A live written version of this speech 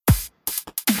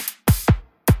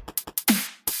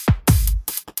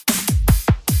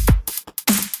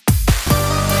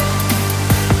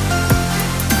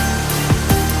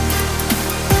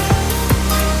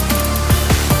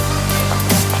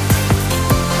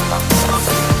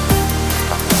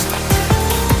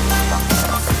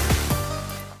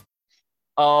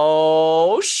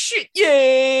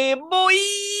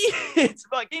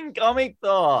fucking comic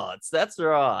thoughts. That's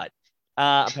right.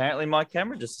 Apparently my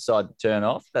camera just decided to turn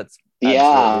off. That's absolutely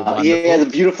Yeah, wonderful.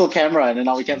 the beautiful camera, and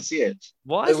now we can't see it.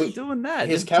 Why is it doing that?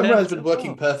 His Just camera turn has been itself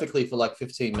working off. perfectly for like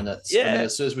 15 minutes. And then Yeah.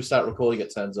 as soon as we start recording,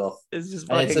 it turns off. It's just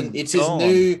And fucking it's his gone.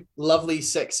 new, lovely,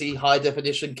 sexy, high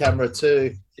definition camera,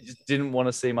 too. It just didn't want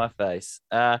to see my face.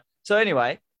 So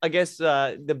anyway, I guess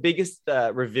the biggest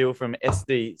reveal from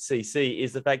SDCC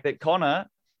is the fact that Connor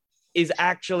is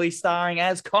actually starring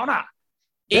as Connor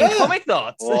in Yeah. Comic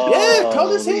Thoughts. Whoa. Yeah,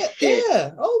 Connor's holy here. shit.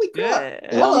 Yeah. Holy crap.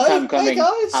 Yeah. Long Hello. time coming. Hey,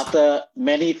 guys. After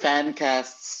many fan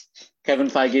casts, Kevin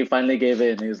Feige finally gave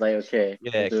in. He was like, "Okay,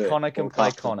 Yeah, we'll do it. Connor can We'll play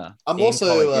cast him." Connor. I'm in also,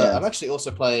 Comic Thoughts. I'm actually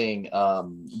also playing,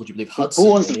 would you believe, Hudson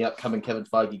wants in to- the upcoming Kevin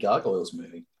Feige Gargoyles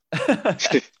movie.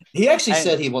 He actually And-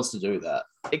 said he wants to do that.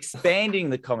 Expanding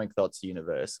the Comic Thoughts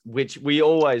universe, which we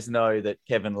always know that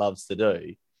Kevin loves to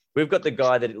do. We've got the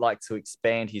guy that likes to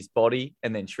expand his body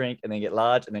and then shrink and then get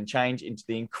large and then change into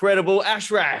the incredible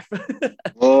Ashraf.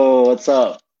 Whoa, what's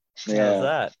up? How's Yeah,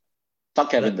 that?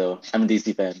 fuck Kevin though. I'm a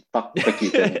DC fan. Fuck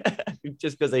you, Kevin.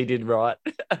 Just because he did right.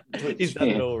 He's done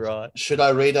it all right. Should I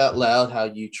read out loud how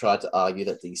you tried to argue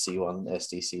that DC won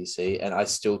SDCC, and I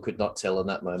still could not tell in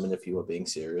that moment if you were being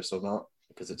serious or not,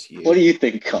 because it's you. What do you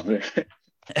think, Connor?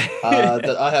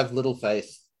 That I have little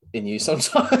faith in you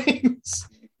sometimes.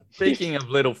 Speaking of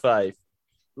little faith,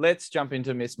 let's jump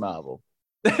into Miss Marvel.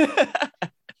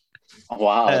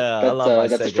 Wow, I love my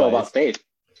that's a show segues. about faith.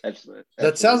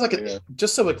 That sounds like yeah.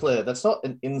 just so we're clear, that's not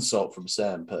an insult from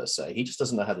Sam per se. He just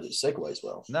doesn't know how to do segues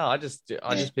well. No, I just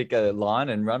pick a line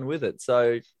and run with it.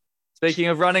 So, speaking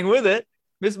of running with it,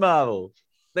 Miss Marvel.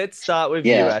 Let's start with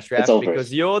you, Yeah, Ashraf, it's over.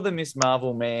 because you're the Miss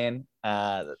Marvel man.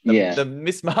 Yeah. The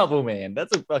Miss Marvel man.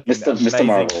 That's a fucking Mr. amazing.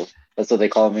 Marvel. That's what they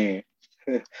call me.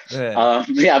 Yeah.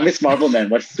 Yeah, Miss Marvel man.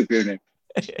 What's the superior name?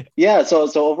 Yeah. So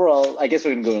overall, I guess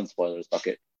we're gonna go in spoilers. Fuck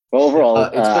it. But overall,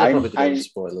 It's better probably to go I'm with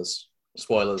spoilers.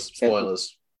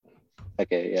 Spoilers.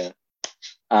 okay. Yeah.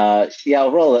 Yeah.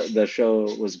 Overall, the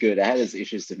show was good. It had its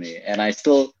issues to me, and I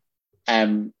still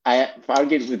am. I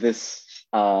argued with this.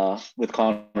 With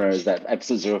Connor is that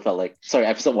episode 1 felt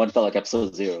like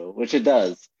episode 0, which it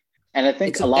does, and I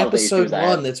think It's a lot of the episode issues I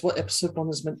had, one. It's what episode 1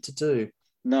 is meant to do.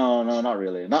 no, not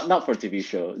really, not for a TV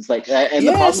show. It's like, and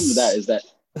the problem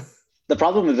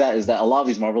with that is that a lot of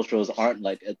these Marvel shows aren't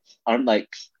like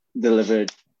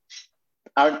delivered,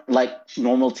 aren't like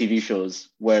normal TV shows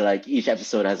where like each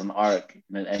episode has an arc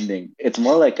and an ending. It's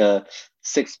more like a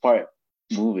 6-part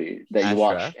movie that you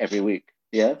watch Ashraf? every week.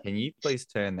 Yeah. Can you please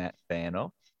turn that fan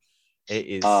off? It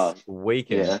is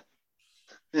squeaking. Yeah.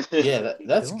 Yeah,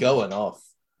 that's going off.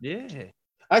 Yeah.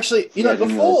 Actually, Yeah, I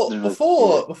didn't realize-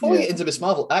 before we yeah. get into Miss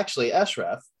Marvel, actually,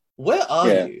 Ashraf, where are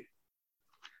Yeah. you?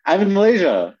 I'm in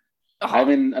Malaysia. Oh, I'm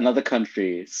in another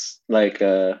country, like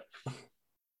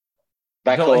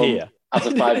back not home here.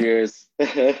 after 5 years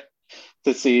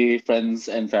to see friends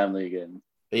and family again.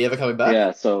 Are you ever coming back?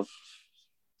 Yeah, so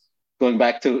going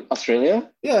back to Australia.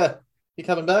 Yeah. You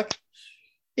coming back?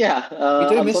 Yeah, We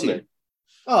do on miss Sunday. you.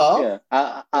 Oh,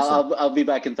 Yeah, I'll be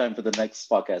back in time for the next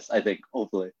podcast. I think,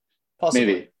 hopefully. possibly.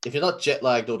 maybe. If you're not jet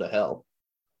lagged or to hell.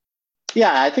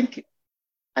 Yeah, I think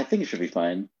it should be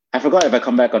fine. I forgot if I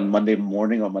come back on Monday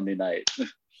morning or Monday night.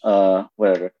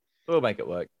 Whatever. We'll make it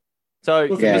work. So,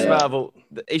 Yeah, Miss yeah. Marvel,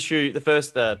 the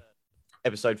first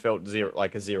episode felt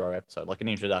like a zero episode, like an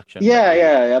introduction.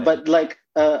 Yeah. But like,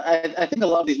 I think a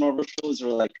lot of these Marvel shows were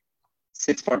like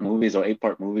 6-part movies or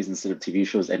 8-part movies instead of TV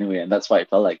shows anyway, and that's why it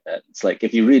felt like that. It's like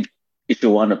if you read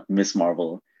issue 1 of Miss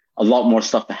Marvel, a lot more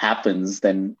stuff happens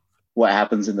than what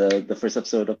happens in the first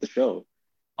episode of the show.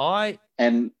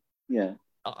 And yeah,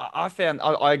 I found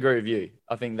I agree with you.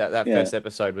 I think that Yeah. first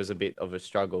episode was a bit of a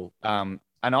struggle. And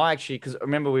I actually, because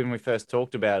remember when we first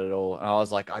talked about it all, and I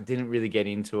was like, I didn't really get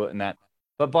into it and that,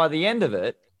 but by the end of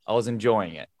it, I was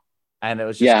enjoying it, and it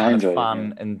was just Yeah, I kind of enjoyed it,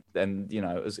 fun, and you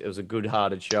know, it was a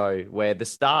good-hearted show. Where the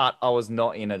start, I was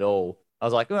not in at all. I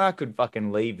was like, oh, I could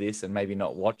fucking leave this and maybe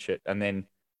not watch it, and then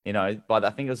you know, I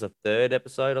think it was the third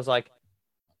episode, I was like,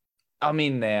 I'm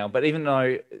in now. But even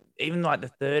like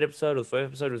the third episode or the first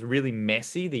episode was really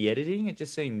messy, the editing, it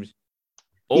just seems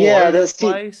all Yeah, over the that's too-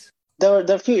 place. there are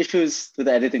a few issues with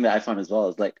the editing that I found as well.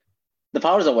 It's like the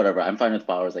powers or whatever. I'm fine with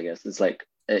powers, I guess. It's like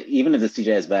even if the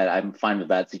CGI is bad, I'm fine with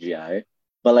bad CGI.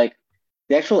 But like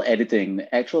the actual editing,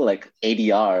 the actual like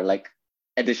ADR, like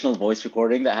additional voice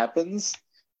recording that happens,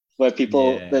 where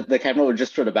people Yeah. the camera would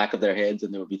just show the back of their heads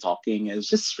and they would be talking. It's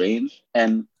just strange.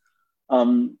 And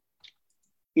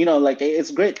you know, like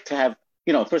it's great to have.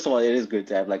 You know, first of all, it is good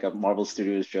to have like a Marvel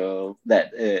Studios show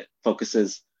that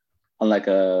focuses on like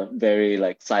a very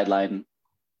like sideline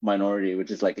minority,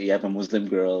 which is like you have a Muslim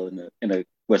girl in a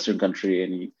Western country,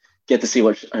 and you get to see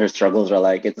what her struggles are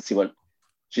like, get to see what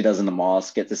she does in the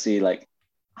mosque, get to see like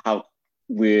how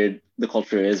weird the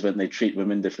culture is when they treat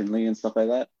women differently and stuff like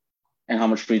that, and how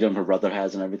much freedom her brother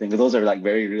has and everything. Those are like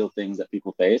very real things that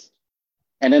people face.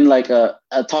 And then like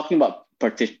talking about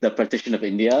the partition of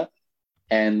India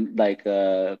and like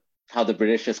how the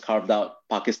British just carved out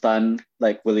Pakistan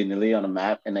like willy-nilly on a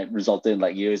map, and it resulted in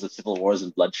like years of civil wars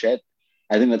and bloodshed.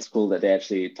 I think that's cool that they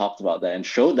actually talked about that and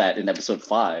showed that in episode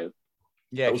 5.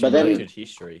 Yeah, But but then- then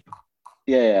history.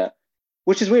 Yeah.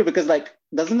 Which is weird because like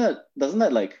doesn't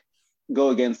that like go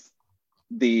against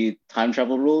the time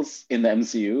travel rules in the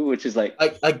MCU, which is like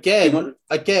Again,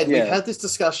 Yeah. we've had this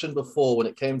discussion before when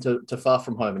it came to Far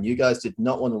From Home, and you guys did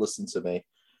not want to listen to me.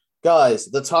 Guys,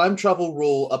 the time travel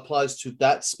rule applies to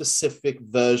that specific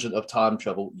version of time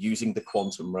travel using the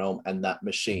quantum realm and that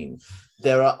machine.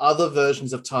 There are other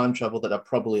versions of time travel that are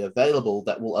probably available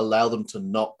that will allow them to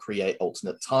not create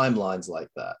alternate timelines like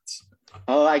that.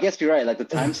 Oh, I guess you're right, like the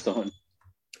time stone.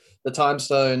 The time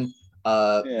stone,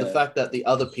 the Yeah. fact that the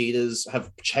other Peters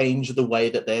have changed the way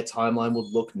that their timeline would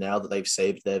look now that they've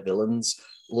saved their villains.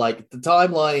 Like the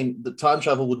time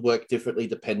travel would work differently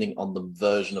depending on the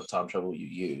version of time travel you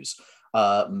use.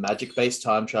 Magic-based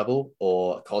time travel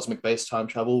or cosmic-based time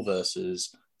travel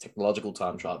versus technological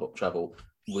time travel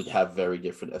would have very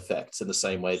different effects in the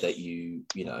same way that you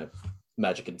know,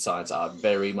 magic and science are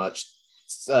very much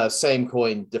same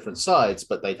coin, different sides,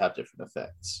 but they'd have different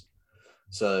effects.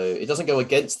 So it doesn't go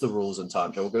against the rules in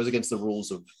time travel, it goes against the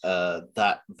rules of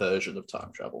that version of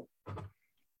time travel.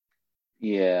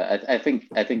 Yeah, I think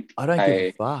I don't give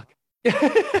a fuck.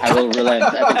 I will relent. I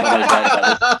think I'm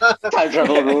right about this time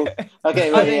travel rule.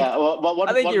 Okay, I think- yeah. Well,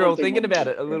 I think one you're more all thing- thinking about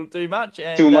it a little too much.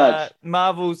 And, Too much.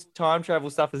 Marvel's time travel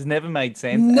stuff has never made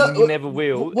sense No, and never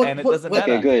will, what- and it what- doesn't wait,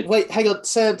 matter. Okay, good. Wait, hang on,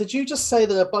 Sam. Did you just say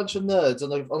that a bunch of nerds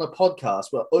on a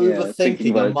podcast were Yeah, thinking overthinking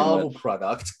about a it too Marvel much.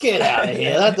 product? Get out of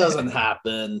here! That doesn't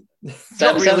happen. It's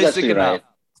Sam- not Sam's realistic actually enough.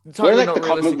 right. Totally We're like not the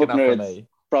comic realistic book enough for nerds. me.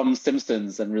 From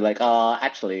Simpsons, and we're like,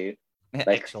 actually,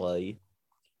 Actually,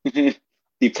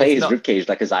 he plays his not- ribcage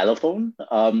like a xylophone.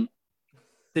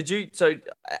 did you? So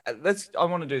let's. I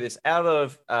want to do this. Out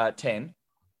of 10,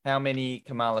 how many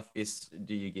Kamala fists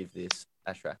do you give this,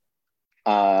 Ashraf?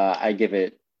 I give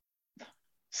it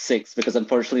 6 because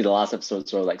unfortunately the last episode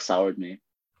sort of like soured me.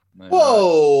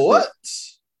 Whoa! What?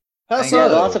 How Hang so? Yeah,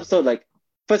 on. the last episode, like,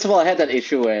 first of all, I had that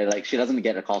issue where like she doesn't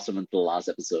get her costume until the last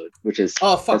episode, which is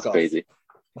Oh, fuck that's off. crazy.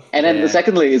 And then Yeah.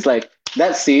 secondly is like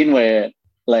that scene where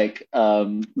like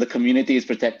the community is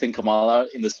protecting Kamala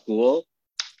in the school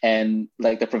and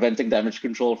like they're preventing damage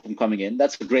control from coming in.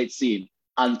 That's a great scene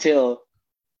until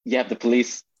you have the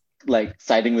police like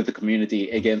siding with the community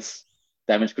against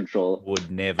damage control.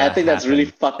 Would never. I think that's really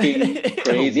happen. fucking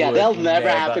crazy. Yeah, Would that'll never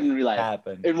happen in real life.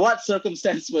 happen. In what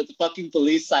circumstance would the fucking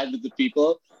police side with the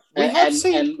people?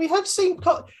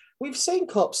 We've seen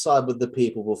cops side with the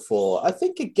people before. I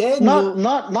think again, Not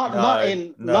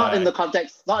No, in the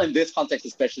context, not in this context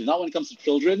especially. Not when it comes to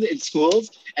children in schools,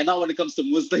 and not when it comes to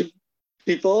Muslim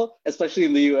people, especially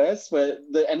in the US, where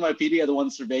the NYPD are the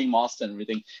ones surveying mosques and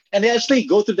everything. And they actually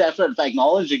go through the effort of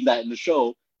acknowledging that in the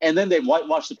show, and then they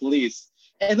whitewash the police.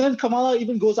 And then Kamala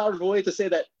even goes out of her way to say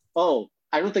that, oh,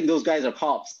 I don't think those guys are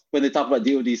cops when they talk about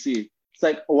DODC. It's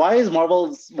like, why is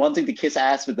Marvel wanting to kiss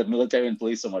ass with the military and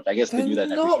police so much? I guess they do they're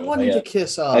that in every not show, wanting but yeah. to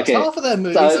kiss ass. Okay. Half of their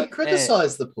movies So-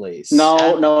 criticize the police.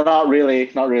 No, not really.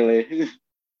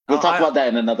 We'll talk I- about that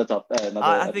in another topic.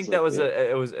 I think that was episode,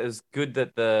 it was good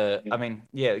that the I mean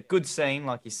good scene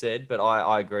like you said, but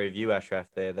I agree with you, Ashraf,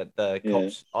 there that the Yeah.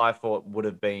 cops I thought would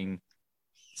have been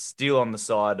still on the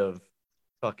side of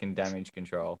fucking damage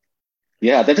control.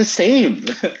 yeah, they're the same.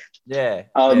 Yeah.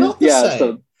 Um, Not the Yeah, same.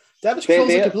 so- Damage They- control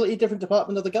is they- a completely different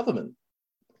department of the government.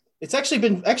 It's actually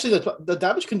the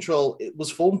damage control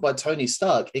was formed by Tony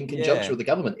Stark in conjunction Yeah. with the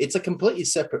government. It's a completely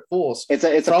separate force. it's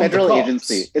a From the federal cops.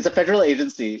 agency. It's a federal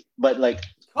agency, but like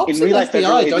Cops in and real life,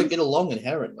 federal FBI don't agents- get along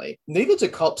inherently. Neither do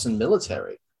cops and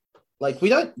military. Like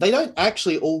they don't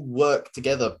actually all work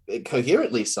together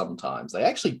coherently sometimes. They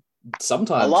actually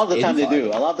sometimes a lot of the time they do.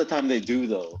 infighting. A lot of the time they do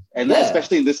though, and Yeah.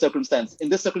 especially in this circumstance. In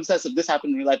this circumstance, if this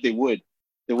happened in real life, they would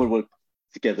work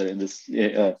together in this.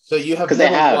 Yeah. So you have 'Cause they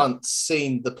never have. once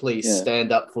seen the police Yeah.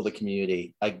 stand up for the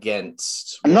community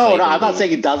against. what No, they I'm not believe.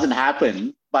 saying it doesn't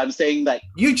happen, but I'm saying that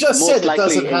You just most said it likely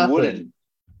doesn't it happen. wouldn't.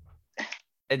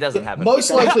 It doesn't happen. Most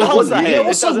likely, I'll wouldn't. say You it. know, It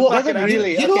also doesn't what fucking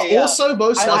really. you know Okay, yeah. also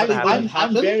most likely wouldn't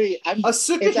happen. I'm A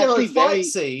actually superhero fight very-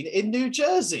 scene in New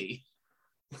Jersey.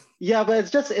 Yeah, but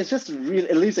it's just really,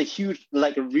 it leaves a huge,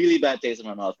 like a really bad taste in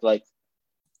my mouth. Like,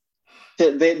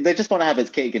 they just want to have its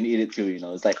cake and eat it too.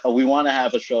 It's like, oh, we want to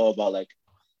have a show about like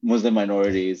Muslim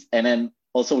minorities, and then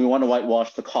also we want to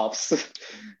whitewash the cops.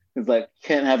 It's like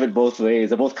can't have it both ways.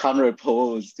 They're both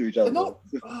counter-opposed to each other. They're not.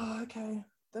 Okay.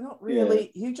 They're not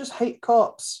really. You just hate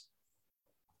cops.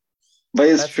 But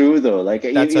it's true though. Like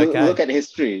you okay. look at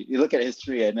history. You look at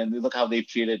history, and then you look how they've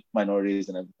treated minorities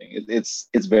and everything.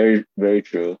 It's very, very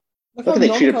true. Look how they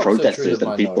treated protesters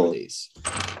and people.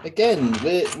 Again,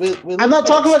 we're I'm not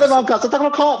talking about the non-cops. I'm talking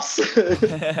about cops.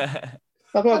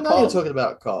 I know you're talking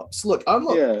about cops. Look, I'm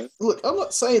not. Yeah. Look, I'm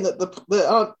not saying that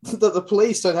the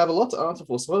police don't have a lot to answer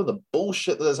for. Some of the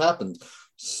bullshit that has happened,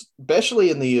 especially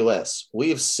in the US, we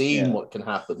have seen what can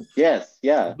happen. Yes,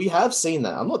 yeah, we have seen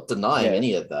that. I'm not denying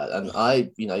any of that.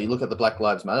 And you look at the Black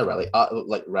Lives Matter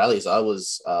rallies. I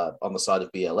was on the side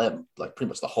of BLM, like pretty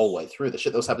much the whole way through. The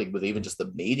shit that was happening with even just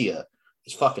the media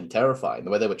was fucking terrifying.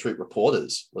 The way they would treat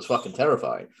reporters was fucking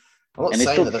terrifying. I'm not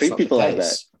saying that that's not the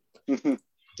case. Like that.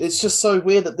 It's just so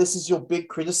weird that this is your big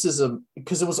criticism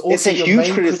because it was also your huge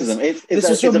main criticism. This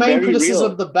was your main criticism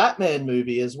of the Batman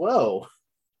movie as well.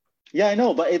 Yeah, I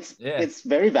know, but it's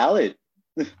very valid.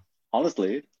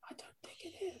 Honestly, I don't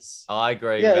think it is. I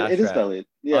agree. Yeah, it is valid.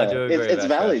 Yeah, I do agree. It's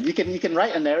valid. You can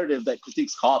write a narrative that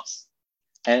critiques cops,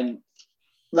 and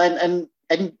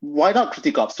why not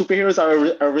critique cops? Superheroes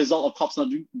are a result of cops not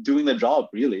doing their job.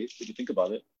 Really, if you think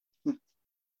about it.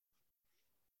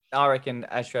 I reckon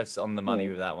Ashraf's on the money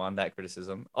with that one, that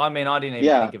criticism. I mean, I didn't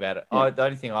even think about it. Yeah. The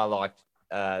only thing I liked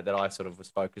that I sort of was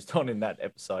focused on in that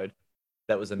episode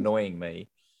that was annoying me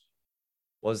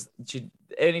was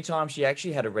anytime she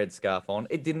actually had a red scarf on,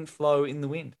 it didn't flow in the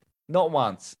wind. Not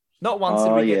once. Not once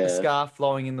did we get the scarf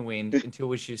flowing in the wind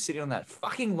until she was sitting on that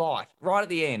fucking light right at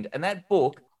the end. And that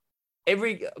book,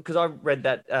 because I read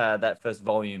that first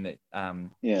volume that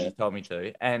she told me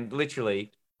to, and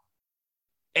literally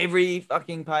every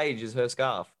fucking page is her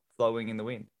scarf flowing in the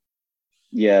wind.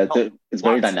 Yeah, it's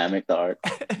very dynamic, the art.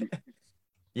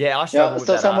 I struggle with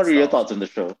that. So what are your thoughts on the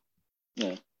show?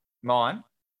 Yeah. Mine?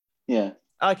 Yeah.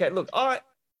 Okay, look, I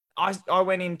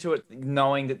went into it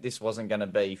knowing that this wasn't going to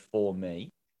be for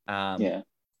me.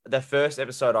 The first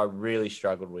episode I really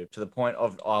struggled with, to the point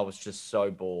of I was just so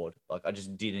bored. Like, I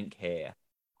just didn't care.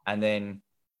 And then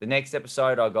the next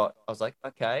episode I was like,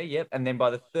 okay, yep. And then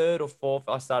by the third or fourth,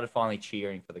 I started finally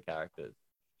cheering for the characters.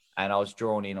 And I was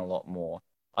drawn in a lot more.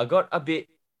 I got a bit,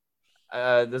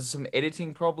 there's some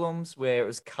editing problems where it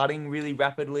was cutting really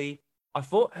rapidly. I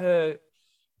thought her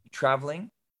traveling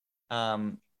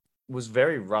was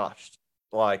very rushed.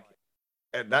 Like,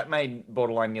 that made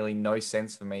borderline nearly no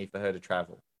sense for me for her to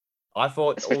travel. I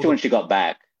thought... Especially when she got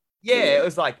back. Yeah, it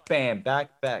was like, bam,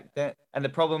 back, and the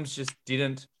problems just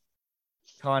didn't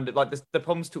kind of... Like, the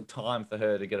problems took time for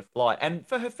her to get a flight and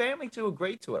for her family to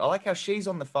agree to it. I like how she's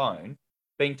on the phone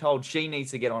being told she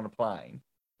needs to get on a plane,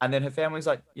 and then her family's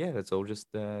like, yeah, let's all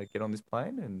just get on this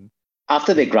plane. And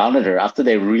after they grounded her, after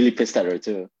they really pissed at her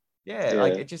too. Yeah,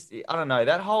 like it just, I don't know,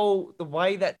 the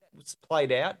way that was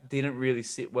played out didn't really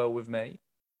sit well with me.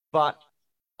 But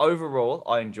overall,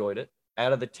 I enjoyed it.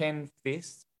 Out of the 10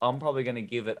 fists, I'm probably going to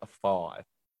give it a 5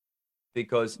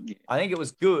 because I think it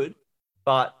was good,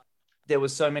 but there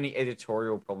was so many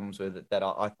editorial problems with it that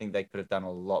I think they could have done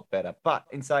a lot better. But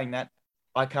in saying that,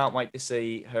 I can't wait to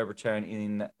see her return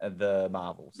in the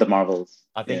Marvels. The Marvels.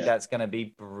 I think that's going to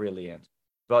be brilliant.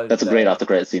 But that's a great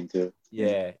after-credit scene too.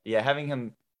 Yeah, having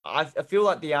him... I feel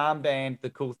like the armband, the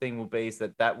cool thing will be is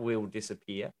that will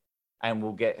disappear and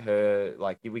we'll get her,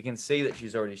 like, we can see that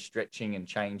she's already stretching and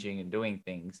changing and doing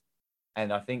things.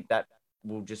 And I think that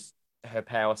will just, her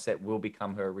power set will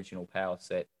become her original power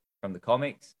set from the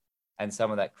comics. And some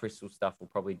of that crystal stuff will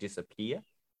probably disappear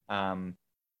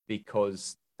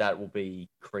because that will be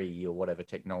Kree or whatever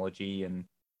technology, and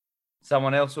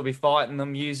someone else will be fighting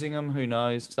them, using them. Who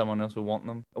knows? Someone else will want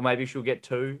them. Or maybe she'll get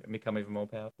 2 and become even more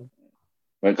powerful.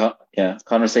 Right,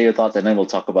 Connor, say your thoughts, and then we'll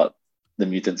talk about the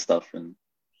mutant stuff and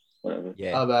whatever.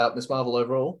 Yeah. How about Miss Marvel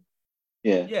overall?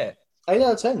 Yeah. 8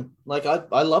 out of 10. Like,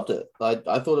 I loved it. I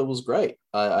thought it was great.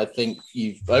 I think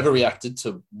you've overreacted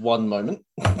to one moment.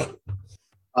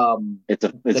 It's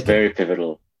very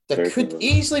pivotal. That could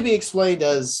easily be explained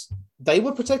as they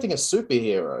were protecting a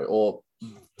superhero, or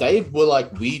they were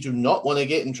like, we do not want to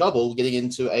get in trouble getting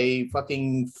into a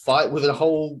fucking fight with a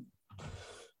whole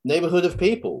neighborhood of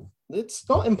people. It's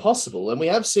not impossible, and we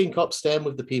have seen cops stand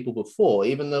with the people before,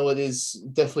 even though it is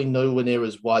definitely nowhere near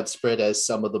as widespread as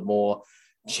some of the more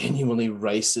genuinely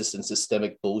racist and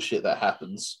systemic bullshit that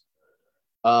happens.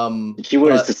 The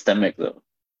keyword is systemic, though.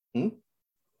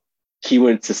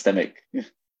 Keyword systemic.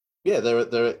 Yeah,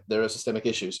 there are systemic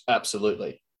issues.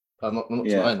 Absolutely. I'm not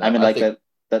denying that. I mean,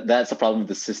 that's a problem with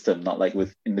the system, not like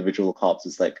with individual cops.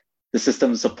 It's like the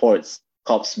system supports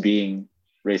cops being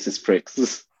racist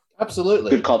pricks.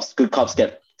 Absolutely. Good cops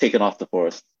get taken off the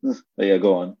force. But yeah,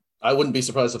 go on. I wouldn't be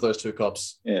surprised if those two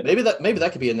cops. Yeah. Maybe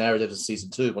that could be a narrative in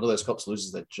season 2. One of those cops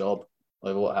loses their job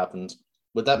over what happened.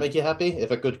 Would that make you happy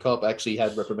if a good cop actually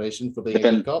had reprimation for being a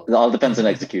good cop? It all depends on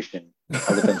execution.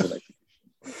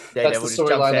 Daredevil the just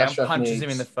jumps storyline down, Ashraf punches needs. him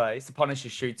in the face. The Punisher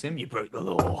shoots him. You broke the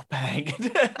law. Bang.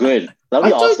 Good. That'd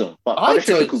be awesome. But I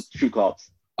Punisher don't- could shoot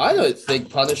cops. I don't think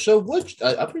Punisher would.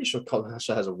 I'm pretty sure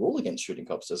Punisher has a rule against shooting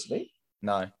cops, doesn't he?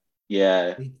 No.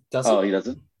 Yeah. He doesn't. Oh, he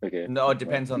doesn't? Okay. No, it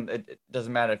depends on. It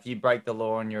doesn't matter. If you break the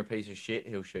law and you're a piece of shit,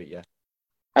 he'll shoot you.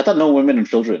 I thought no women and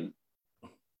children.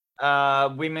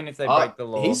 Women, if they break the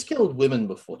law. He's killed women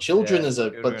before. Children Yeah, is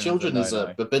a children is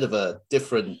a a bit of a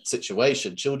different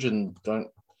situation. Children don't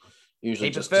usually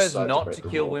He just prefers decide not break to the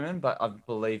kill law. women, but I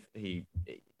believe he,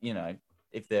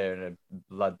 if they're a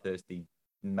bloodthirsty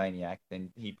maniac,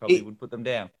 then he probably would put them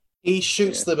down. He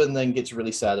shoots them and then gets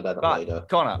really sad about it But later.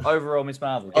 Connor, overall, Miss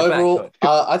Marvel. Get back to Overall, it.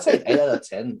 I'd say 8 out of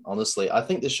 10, honestly. I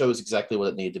think this show is exactly what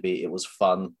it needed to be. It was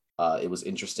fun. It was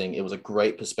interesting. It was a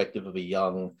great perspective of a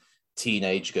young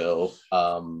teenage girl,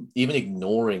 even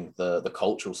ignoring the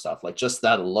cultural stuff. Like just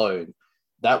that alone,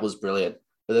 that was brilliant.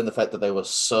 But then the fact that they were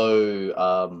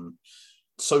so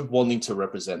wanting to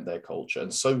represent their culture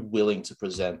and so willing to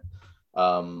present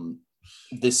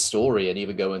this story and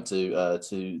even go into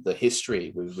to the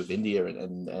history with India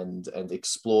and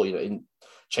explore,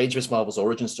 change Miss Marvel's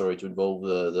origin story to involve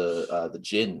the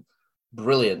Jinn.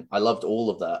 Brilliant. I loved all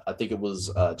of that. I think it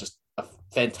was just a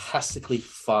fantastically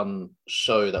fun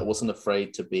show that wasn't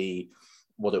afraid to be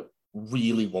what it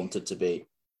really wanted to be.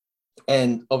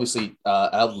 And obviously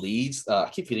our lead, I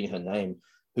keep forgetting her name,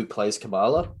 who plays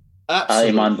Kamala.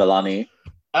 Iman Vellani.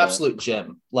 Absolute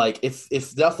gem. Like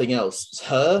if nothing else,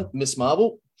 her Miss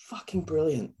Marvel, fucking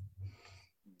brilliant.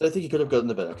 Don't think you could have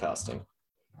gotten a better casting.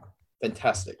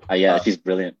 Fantastic. She's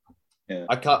brilliant. Yeah.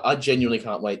 I genuinely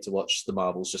can't wait to watch the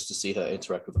Marvels just to see her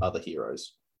interact with other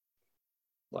heroes.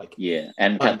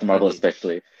 And Captain Marvel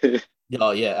especially.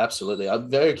 Oh yeah, absolutely. I'm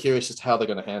very curious as to how they're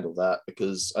going to handle that,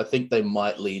 because I think they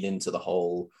might lean into the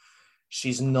whole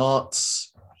she's not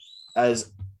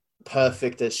as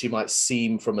perfect as she might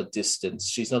seem from a distance.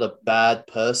 She's not a bad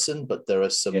person, but there are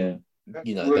some,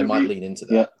 they might lean into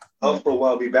that. Yeah. Out for a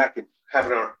while, be back in half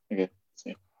an hour. Okay.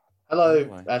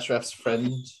 Hello, Ashraf's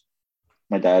friend.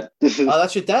 My dad. Oh,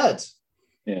 that's your dad.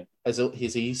 Yeah. Has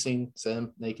he seen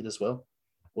Sam naked as well?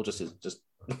 Or just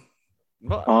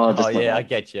What? Oh, just Oh, my yeah, I dad.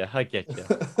 get you.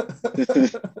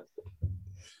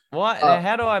 Why?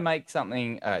 How do I make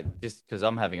something? Just because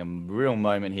I'm having a real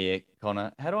moment here,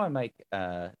 Connor. How do I make?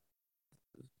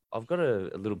 I've got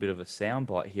a little bit of a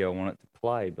soundbite here. I want it to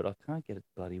play, but I can't get it to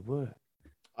bloody work.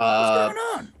 What's going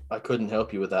on? I couldn't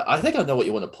help you with that. I think I know what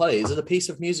you want to play. Is it a piece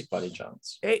of music by any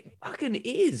chance? It fucking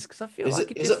is, because I feel Is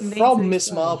like it just needs from to Miss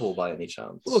go. Marvel by any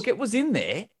chance? Look, it was in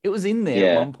there. It was in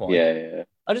there at one point. Yeah.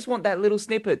 I just want that little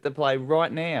snippet to play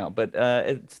right now, but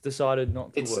it's decided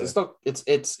not to work. It's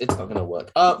not gonna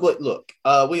work. Look.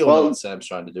 We all know what Sam's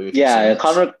trying to do. If you Yeah, sing it.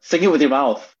 Connor, sing it with your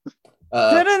mouth.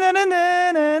 Hang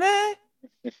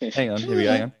on, here we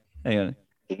go. Hang on.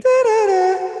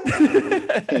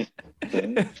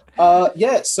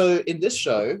 So in this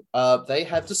show, they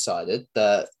have decided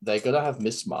that they're gonna have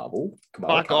Miss Marvel,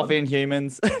 Kamala Fuck off, Khan,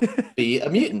 Inhumans. be a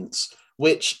mutant,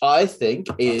 which I think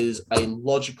is a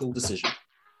logical decision.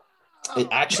 It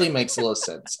actually makes a lot of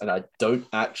sense, and I don't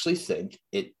actually think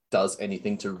it does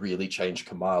anything to really change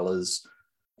Kamala's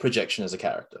projection as a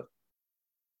character.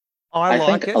 I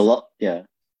like think it. a lot. Yeah.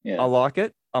 I like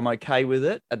it. I'm okay with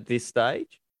it at this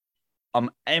stage. I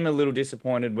am a little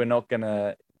disappointed we're not going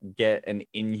to get an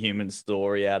Inhuman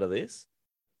story out of this,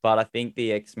 but I think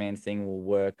the X-Men thing will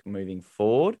work moving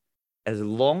forward as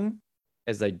long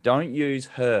as they don't use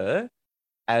her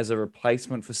as a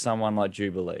replacement for someone like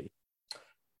Jubilee.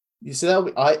 You see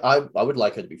that? I would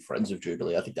like her to be friends with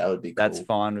Jubilee. I think that would be cool. That's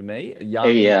fine with me.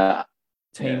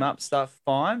 Team up stuff,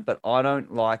 fine, but I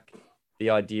don't like the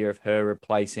idea of her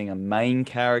replacing a main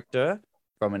character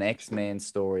from an X-Men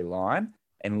storyline,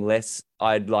 unless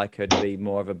I'd like her to be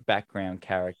more of a background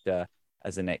character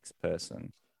as an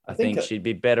X-person. I think she'd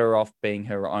be better off being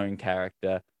her own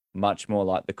character, much more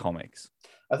like the comics.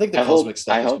 I think the I cosmic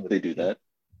stuff. I hope they do that.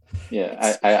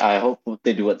 Yeah, I hope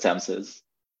they do what Sam says.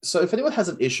 So if anyone has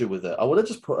an issue with it, I want to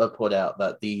just put out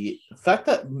that the fact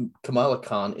that Kamala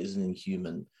Khan is an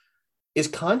Inhuman is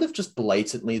kind of just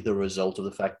blatantly the result of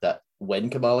the fact that when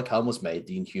Kamala Khan was made,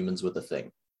 the Inhumans were the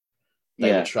thing.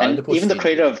 They were trying to push even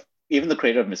the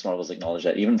creator of Miss Marvel's acknowledged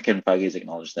that. Even Kevin Feige has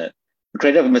acknowledged that. The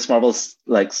creator of Miss Marvel's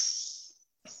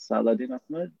Saladin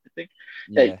Ahmed, I think.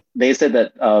 Yeah. They said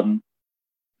that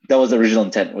that was the original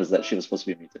intent, was that she was supposed to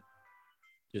be a mutant.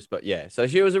 But yeah, so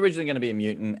she was originally going to be a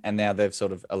mutant, and now they've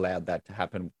sort of allowed that to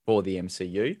happen for the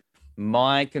MCU.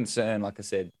 My concern, like I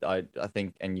said, I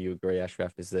think, and you agree,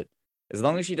 Ashraf, is that as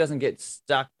long as she doesn't get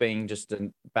stuck being just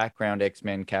a background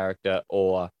X-Men character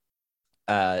or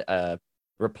a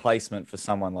replacement for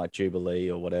someone like Jubilee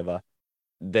or whatever,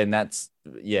 then that's,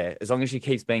 yeah, as long as she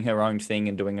keeps being her own thing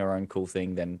and doing her own cool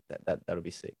thing, then that'll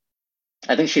be sick.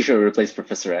 I think she should replace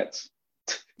Professor X.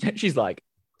 She's like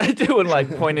doing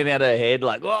like pointing at her head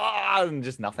like, oh, and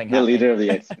just nothing The happening. leader of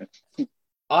the X-Men.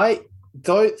 I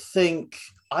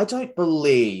don't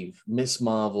believe Miss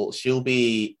Marvel,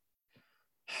 she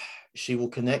will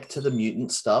connect to the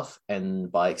mutant stuff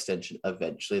and by extension,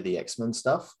 eventually the X-Men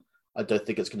stuff. I don't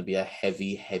think it's going to be a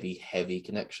heavy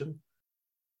connection.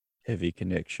 Heavy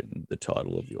Connection, the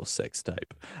title of your sex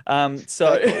tape.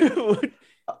 So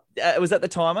was that the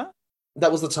timer?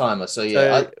 That was the timer. So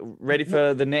yeah, ready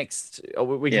for the next.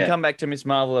 We can come back to Miss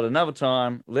Marvel at another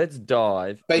time. Let's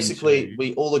dive. Basically,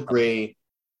 we all agree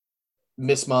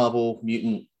Miss Marvel,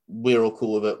 mutant, we're all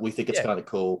cool with it. We think it's kind of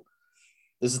cool.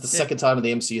 This is the second time in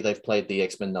the MCU they've played the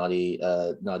X-Men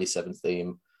 97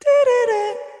 theme.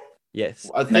 Yes.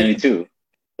 I think 92.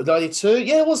 92?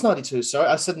 Yeah, it was 92. Sorry.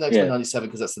 I said X-Men 97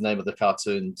 because that's the name of the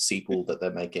cartoon sequel that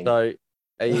they're making. So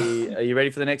are you ready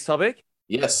for the next topic?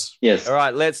 Yes. Yes. All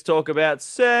right, let's talk about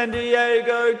San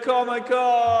Diego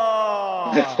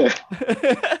Comic-Con.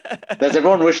 Does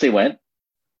everyone wish they went?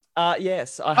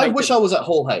 Yes. I wish I was at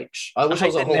Hall H. I wish I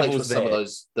was at Hall H for Neville's some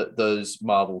there. of those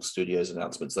Marvel Studios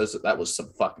announcements. That was some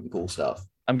fucking cool stuff.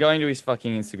 I'm going to his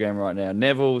fucking Instagram right now.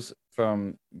 Neville's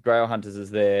from Grail Hunters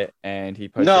is there, and he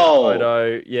posted a No.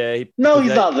 photo. Yeah. He's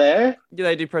not there. Yeah,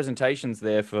 they do presentations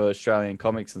there for Australian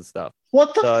comics and stuff.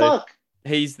 What the fuck?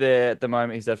 He's there at the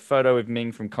moment. He's a photo with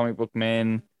Ming from Comic Book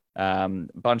Men,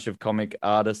 bunch of comic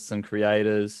artists and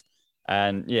creators.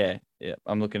 And yeah,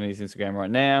 I'm looking at his Instagram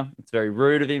right now. It's very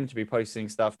rude of him to be posting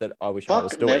stuff that I wish I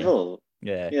was Fuck doing. Neville.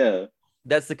 Yeah.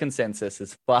 That's the consensus.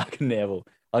 Is fuck Neville.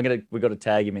 We got to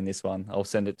tag him in this one. I'll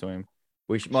send it to him.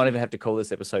 We might even have to call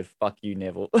this episode "Fuck You,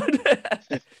 Neville."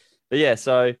 But yeah,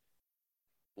 so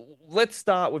let's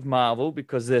start with Marvel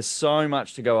because there's so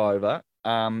much to go over.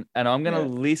 And I'm going to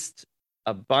list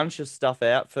a bunch of stuff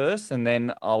out first, and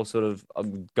then I'll sort of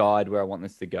guide where I want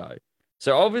this to go.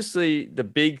 So obviously, the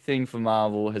big thing for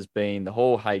Marvel has been the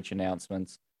Hall H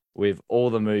announcements with all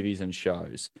the movies and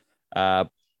shows.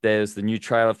 There's the new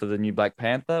trailer for the new Black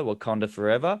Panther, Wakanda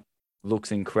Forever.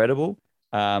 Looks incredible.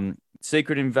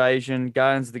 Secret Invasion,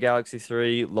 Guardians of the Galaxy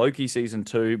 3, Loki Season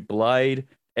 2, Blade,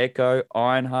 Echo,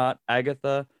 Ironheart,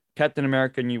 Agatha, Captain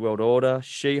America New World Order,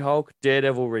 She-Hulk,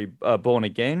 Daredevil Born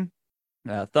Again,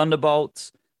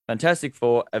 Thunderbolts, Fantastic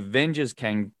Four, Avengers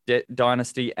Kang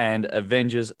Dynasty, and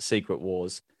Avengers Secret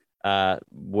Wars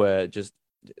were just,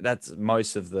 that's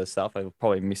most of the stuff. I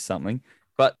probably missed something.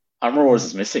 But Armor Wars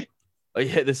is missing. Oh,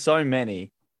 yeah, there's so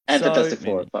many. And so Fantastic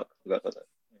Four. many. Fuck, forgot about that.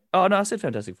 Oh, no, I said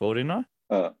Fantastic Four, didn't I?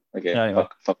 Oh, okay. No, anyway.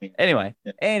 Fuck me.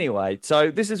 Anyway, so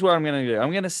this is what I'm going to do.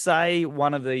 I'm going to say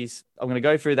one of these. I'm going to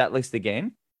go through that list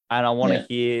again, and I want to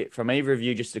hear from either of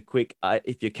you just a quick,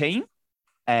 if you're keen,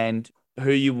 and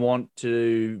who you want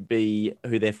to be,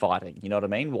 who they're fighting. You know what I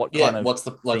mean? What kind of what's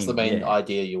the main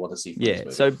idea you want to see? From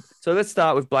this movie? So let's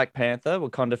start with Black Panther,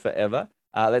 Wakanda Forever.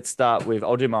 Let's start with,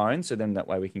 I'll do my own, so then that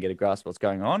way we can get a grasp of what's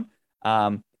going on.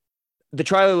 The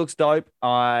trailer looks dope.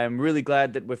 I'm really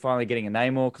glad that we're finally getting a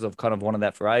Namor because I've kind of wanted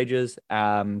that for ages.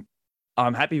 I'm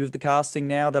happy with the casting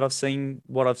now that I've seen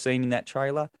what I've seen in that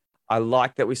trailer. I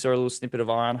like that we saw a little snippet of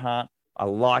Ironheart. I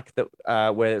like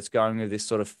that where it's going with this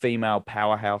sort of female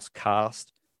powerhouse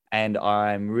cast. And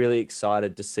I'm really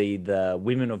excited to see the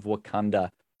women of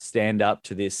Wakanda stand up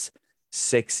to this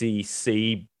sexy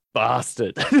sea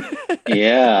bastard.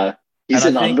 Yeah. He's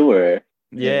in underwear.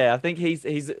 Yeah, I think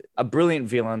he's a brilliant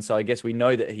villain, so I guess we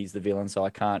know that he's the villain, so I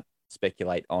can't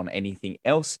speculate on anything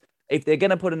else. If they're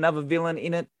going to put another villain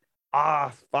in it,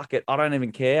 fuck it. I don't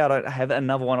even care. I don't have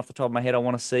another one off the top of my head I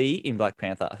want to see in Black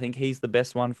Panther. I think he's the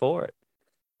best one for it.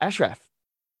 Ashraf,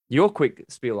 your quick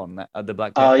spiel on that, the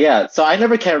Black Panther. Oh, yeah. So I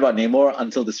never cared about Namor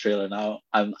until this trailer now.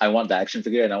 I want the action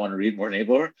figure and I want to read more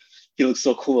Namor. He looks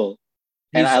so cool.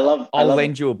 And I'll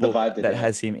lend you a book that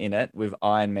has him in it with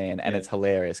Iron Man, and it's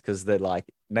hilarious because they're like,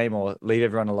 Namor, leave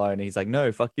everyone alone. And he's like,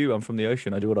 no, fuck you. I'm from the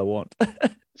ocean. I do what I want.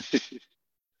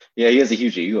 Yeah, he has a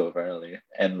huge ego apparently,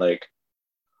 and like,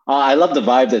 I love the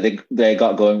vibe that they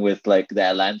got going with like the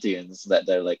Atlanteans, that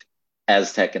they're like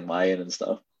Aztec and Mayan and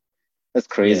stuff. That's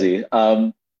crazy.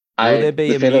 Will there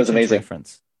be a Mutants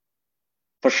reference?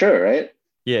 For sure, right?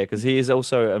 Yeah, because he is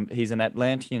also he's an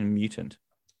Atlantean mutant.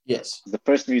 Yes. The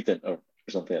first mutant or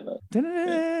something like that.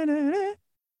 Yeah.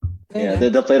 Yeah,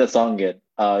 they'll play the song again.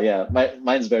 Yeah,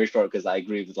 mine's very short because I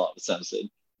agree with a lot with Samson.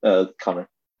 Connor.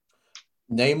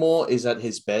 Namor is at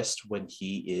his best when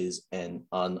he is an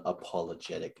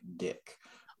unapologetic dick.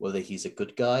 Whether he's a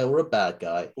good guy or a bad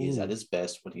guy, he's at his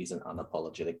best when he's an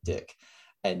unapologetic dick.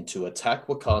 And to attack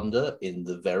Wakanda in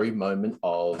the very moment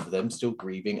of them still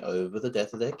grieving over the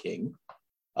death of their king,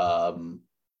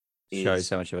 shows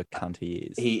how much of a cunt he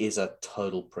is. He is a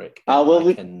total prick.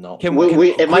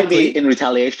 It might be in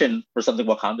retaliation for something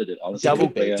Wakanda did. Honestly,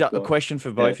 a question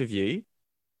for both of you: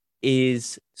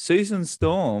 is Susan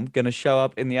Storm going to show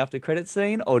up in the after credit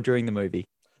scene or during the movie?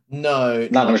 No,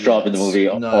 not going to show up in the movie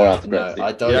or after credit scene.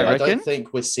 I don't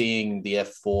think we're seeing the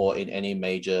F4 in any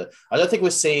major. I don't think we're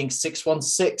seeing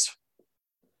 616.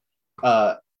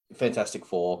 Fantastic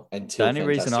Four until the only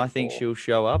reason I think she'll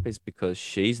show up is because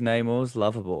she's Namor's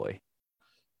lover boy.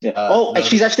 Yeah. And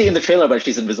she's actually in the trailer, but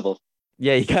she's invisible.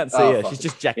 Yeah, you can't see her. She's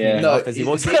just jacking him off as he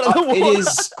walks out of the water. It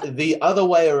is the other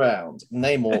way around.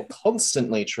 Namor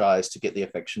constantly tries to get the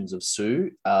affections of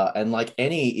Sue, and like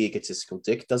any egotistical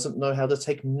dick, doesn't know how to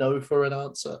take no for an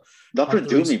answer. Dr.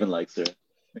 Doom even likes her.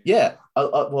 Yeah.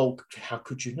 Well, how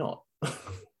could you not?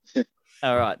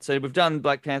 All right, so we've done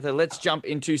Black Panther. Let's jump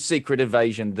into Secret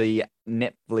Invasion, the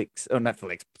Netflix.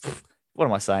 What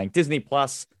am I saying? Disney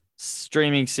Plus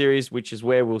streaming series, which is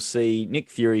where we'll see Nick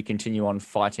Fury continue on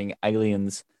fighting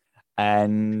aliens.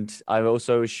 And I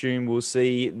also assume we'll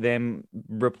see them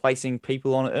replacing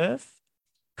people on Earth.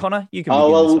 Connor, you can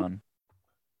begin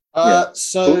this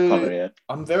one.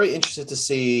 I'm very interested to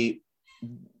see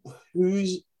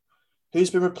who's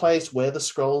been replaced, where the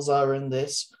Skrulls are in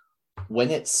this.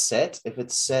 When it's set, if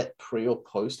it's set pre or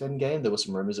post Endgame, there were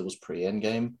some rumors it was pre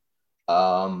Endgame.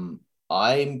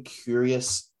 I'm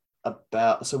curious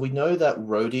about. So we know that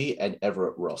Rhodey and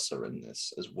Everett Ross are in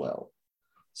this as well.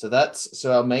 So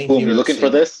our main. Are you looking for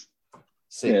this?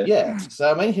 Yeah. So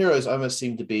our main heroes almost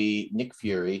seem to be Nick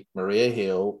Fury, Maria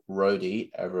Hill,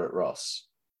 Rhodey, Everett Ross,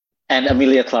 and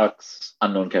Emilia Clarke's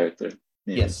unknown character.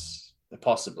 Yeah. Yes,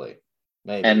 possibly.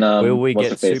 Maybe. And will we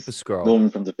get Super Skrull? The woman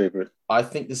from the favorite. I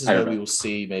think this is where we will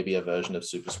see maybe a version of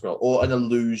Super Skrull or an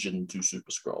allusion to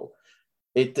Super Skrull.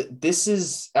 This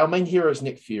is our main hero is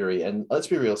Nick Fury, and let's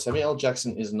be real, Samuel L.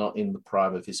 Jackson is not in the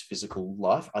prime of his physical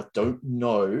life. I don't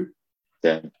know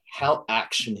how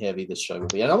action heavy this show will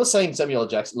be. And I'm not saying Samuel L.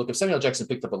 Jackson. Look, if Samuel L. Jackson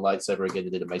picked up a lightsaber again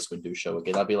and did a Mace Windu show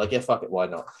again, I'd be like, yeah, fuck it, why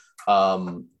not?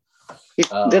 He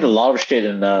did a lot of shit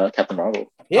in Captain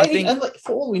Marvel. Yeah, and like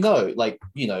for all we know, like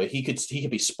he could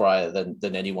be sprier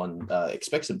than anyone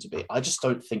expects him to be. I just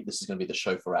don't think this is going to be the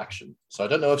show for action. So I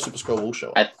don't know if Super Skrull will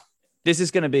show up. This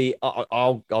is going to be.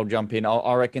 I'll jump in.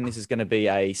 I reckon this is going to be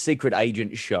a secret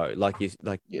agent show, like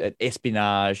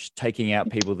espionage, taking out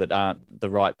people that aren't the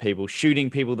right people, shooting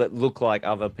people that look like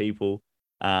other people.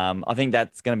 I think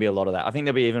that's going to be a lot of that. I think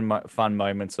there'll be even fun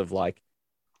moments of like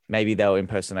maybe they'll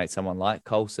impersonate someone like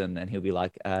Coulson, and he'll be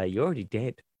like, "You're already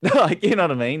dead." Like, you know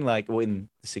what I mean? Like in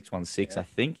 616, I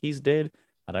think he's dead.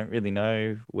 I don't really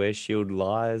know where Shield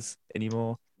lies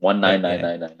anymore.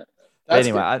 199999.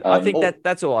 Anyway, I think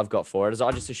that's all I've got for it. Is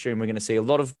I just assume we're going to see a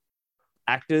lot of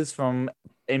actors from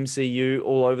MCU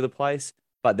all over the place,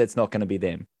 but that's not going to be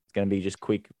them. It's going to be just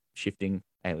quick shifting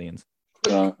aliens.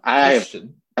 I have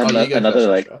another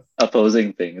like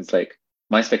opposing thing. It's like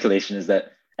my speculation is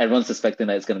that everyone's suspecting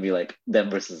that it's going to be like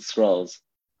them versus the Skrulls.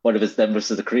 What if it's them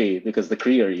versus the Kree? Because the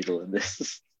Kree are evil in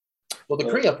this. Well, the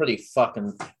Kree are pretty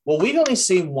fucking. Well, we've only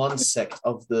seen one sect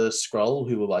of the Skrull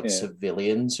who were like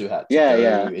civilians who had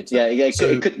to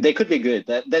So they could be good.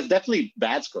 There's definitely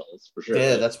bad Skrulls for sure.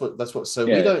 Yeah, that's what. So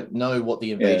we don't know what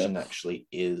the invasion actually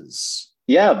is.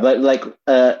 Yeah, but like,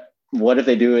 what if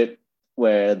they do it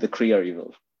where the Kree are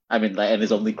evil? I mean, like, and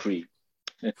it's only Kree.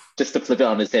 Just to flip it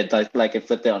on his head, like it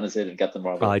flipped it on his head and Captain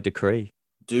Marvel. I decree.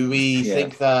 Do we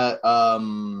think that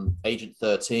Agent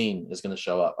 13 is going to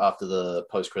show up after the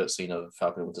post-credit scene of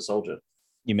Falcon and Winter Soldier?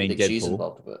 You mean Deadpool? She's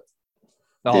involved with it.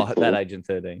 Oh, Deadpool. That Agent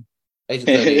 13.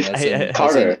 Agent 13.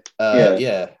 Carter.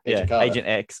 Agent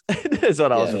X. That's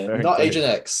what I was referring to. Not Agent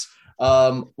X.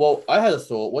 Well, I had a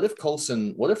thought. What if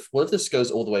Coulson? What if this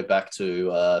goes all the way back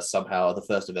to somehow the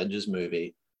first Avengers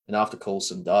movie? And after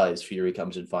Coulson dies, Fury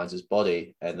comes and finds his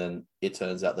body, and then it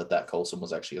turns out that Coulson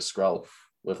was actually a Skrull.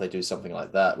 What if they do something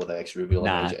like that, where they actually reveal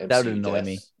an MCU that would annoy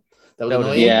me. That would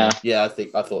annoy you? Yeah,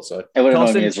 I thought so.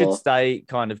 Coulson should stay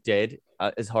kind of dead,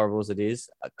 as horrible as it is.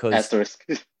 Asterisk.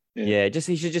 He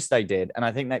should just stay dead. And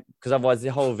I think that because otherwise the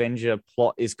whole Avenger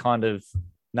plot is kind of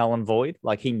null and void.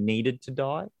 Like he needed to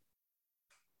die.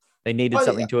 They needed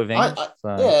something to avenge.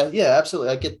 So. Yeah,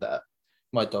 absolutely. I get that.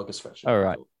 My dog is scratching. All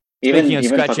right. Even Speaking of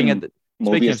even scratching fucking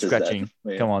speaking Mobius of is dead. scratching,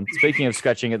 Yeah. come on. Speaking of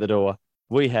scratching at the door,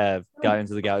 we have Guardians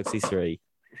of the Galaxy 3.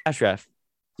 Ashraf,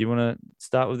 do you want to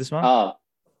start with this one?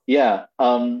 Yeah.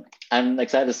 I'm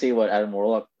excited to see what Adam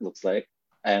Warlock looks like,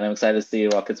 and I'm excited to see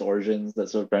Rocket's origins.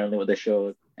 That's apparently what they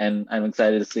showed, and I'm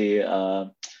excited to see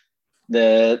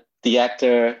the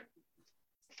actor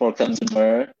for Clemson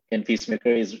Murr in Peacemaker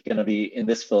is gonna be in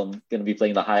this film, gonna be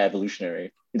playing the High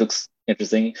Evolutionary. He looks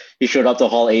interesting. He showed up to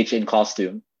Hall H in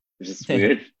costume, which is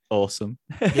weird. Awesome.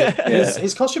 Yeah, Yeah.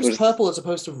 his costume's Was- purple as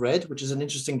opposed to red, which is an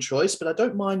interesting choice, but I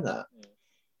don't mind that.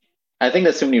 I think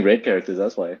there's too many red characters.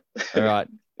 That's why. All right.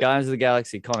 Guardians of the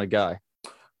Galaxy, Connor, go.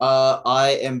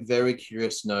 I am very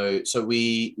curious to know. So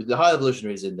the High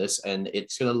Evolutionary is in this, and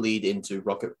it's going to lead into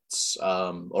Rocket's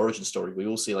origin story. We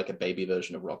will see like a baby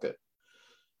version of Rocket.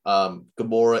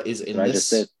 Gamora is in I this. just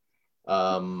said.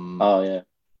 Oh yeah.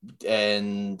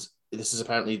 And this is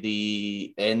apparently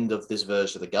the end of this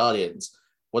version of the Guardians.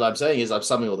 What I'm saying is I'm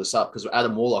summing all this up because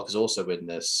Adam Warlock is also in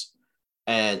this,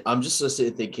 and I'm just sort of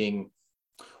sitting thinking,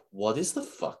 what is the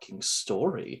fucking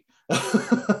story?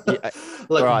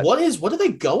 Right. What are they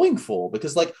going for?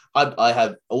 Because like I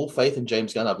have all faith in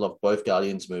James Gunn. I've loved both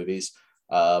Guardians movies.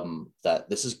 That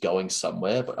this is going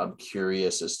somewhere, but I'm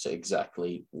curious as to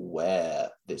exactly where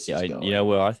this is going. You know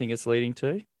where I think it's leading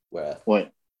to? Where?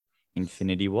 What?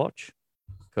 Infinity Watch.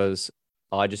 Because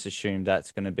I just assumed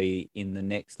that's going to be in the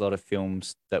next lot of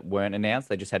films that weren't announced.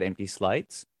 They just had empty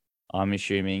slates. I'm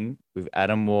assuming with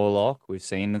Adam Warlock, we've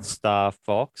seen Star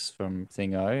Fox from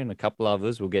Thingo and a couple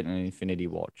others, we'll get an Infinity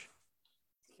Watch.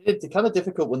 It's kind of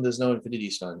difficult when there's no Infinity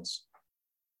Stones.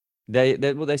 They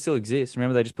still exist.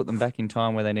 Remember, they just put them back in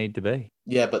time where they need to be.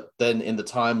 Yeah, but then in the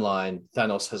timeline,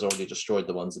 Thanos has already destroyed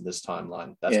the ones in this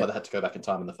timeline. That's why they had to go back in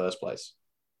time in the first place.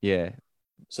 Yeah.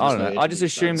 So I don't know. I just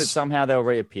assume that somehow they'll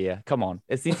reappear. Come on.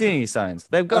 It's the Infinity Stones.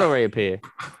 They've got to reappear.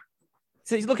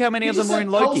 See, look how many of them were in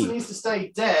Loki. Coulson needs to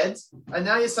stay dead, and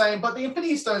now you're saying, but the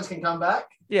Infinity Stones can come back.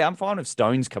 Yeah, I'm fine with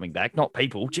stones coming back, not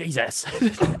people. Jesus.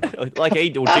 Like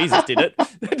Jesus did it.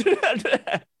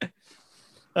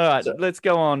 All right, let's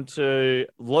go on to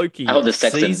Loki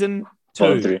season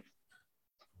 2.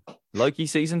 Loki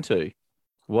season 2.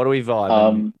 What do we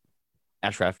vibe?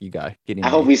 Ashraf, you go. Get in. I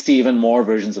hope we see even more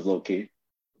versions of Loki.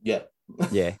 Yeah.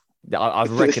 Yeah. I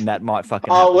reckon that might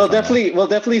fucking happen. We'll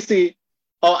definitely see.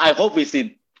 Oh, I hope we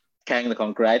see Kang the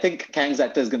Conqueror. I think Kang's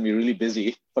actor is going to be really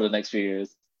busy for the next few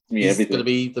years. He's going to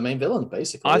be the main villain,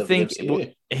 basically. I think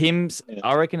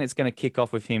I reckon it's going to kick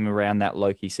off with him around that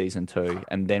Loki season 2,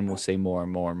 and then we'll see more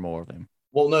and more and more of him.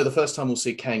 Well, no, the first time we'll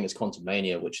see Kang is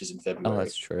Quantumania, which is in February. Oh,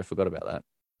 that's true. I forgot about that.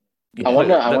 Yeah. I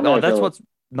wonder that's what's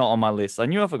not on my list. I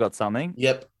knew I forgot something.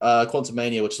 Yep,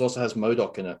 Quantumania, which also has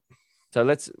MODOK in it. So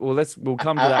we'll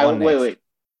come to that one next. Wait.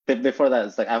 Before that,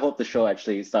 it's like I hope the show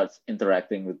actually starts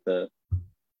interacting with the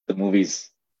movies.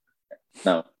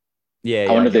 No. Yeah.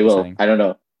 I wonder if they will. Saying. I don't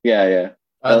know. Yeah. They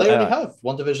already have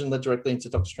WandaVision led directly into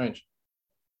Doctor Strange.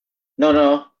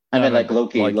 No. I meant like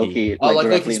Loki. Loki. Oh, like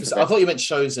Loki. I thought you meant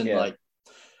shows in like.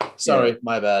 Sorry,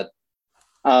 my bad.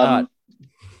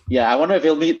 Yeah, I wonder if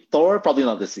he'll meet Thor. Probably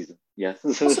not this season. Yeah.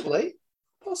 Possibly.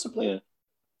 Yeah.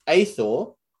 A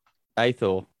Thor.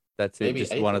 That's it.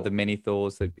 Just one of the many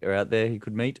Thors that are out there he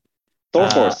could meet. Thor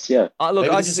Force, yeah. I'm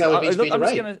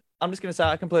just gonna say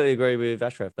I completely agree with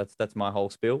Ashraf. That's my whole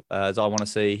spiel. As I want to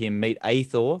see him meet a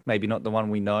Thor, maybe not the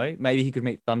one we know. Maybe he could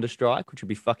meet Thunderstrike, which would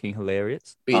be fucking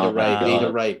hilarious. Beta Ray.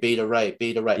 Yeah, Beta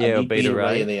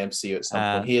Ray in the MCU at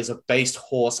some point. He is a based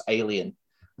horse alien.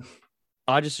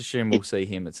 I just assume we'll see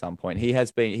him at some point.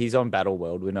 He's on Battle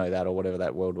World. We know that, or whatever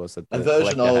that world was. A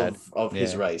version of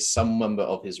his race. Some member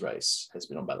of his race has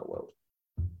been on Battle World.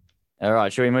 All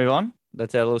right, shall we move on?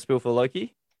 That's our little spiel for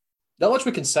Loki. Not much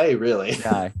we can say, really.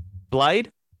 No. Blade?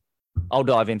 I'll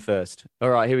dive in first. All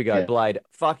right, here we go. Yeah. Blade,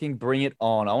 fucking bring it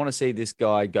on. I want to see this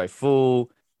guy go full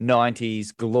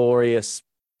 90s, glorious,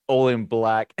 all in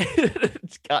black,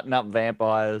 cutting up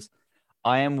vampires.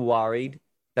 I am worried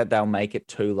that they'll make it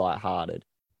too lighthearted.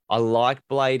 I like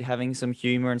Blade having some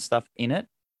humor and stuff in it,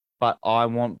 but I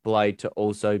want Blade to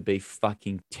also be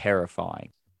fucking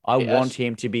terrifying. I want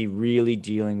him to be really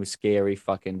dealing with scary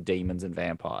fucking demons and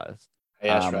vampires. Hey,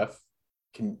 Ashraf,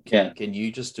 can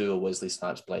you just do a Wesley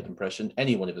Snipes Blade impression?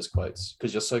 Any one of his quotes,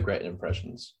 because you're so great at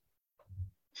impressions.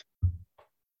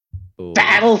 Ooh.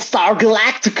 Battlestar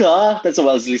Galactica. That's a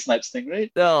Wesley Snipes thing,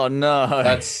 right? Oh no,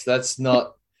 that's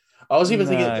not. I was even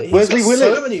thinking Wesley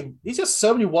Willis. He's got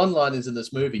so many one-liners in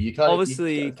this movie. You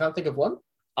can't think of one.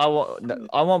 I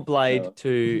want Blade No.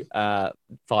 to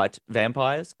fight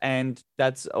vampires, and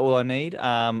that's all I need.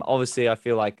 Obviously, I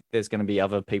feel like there's going to be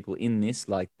other people in this,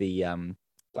 like the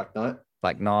Black Knight.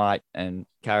 Black Knight and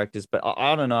characters, but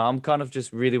I don't know. I'm kind of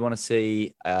just really want to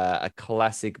see a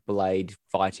classic Blade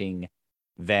fighting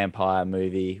vampire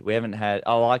movie. We haven't had.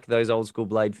 I like those old school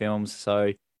Blade films,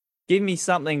 so give me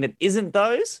something that isn't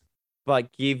those,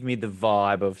 but give me the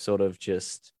vibe of sort of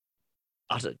just.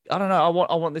 I don't know.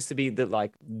 I want this to be that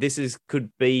like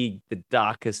could be the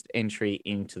darkest entry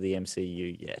into the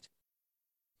MCU yet.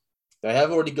 They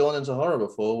have already gone into horror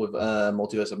before with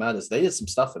Multiverse of Madness. They did some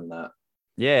stuff in that.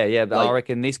 Yeah, but I Like-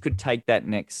 reckon this could take that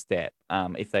next step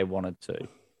if they wanted to. Do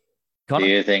Connor?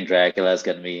 you think Dracula's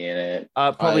gonna be in it?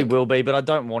 Probably I- will be, but I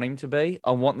don't want him to be.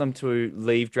 I want them to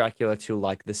leave Dracula till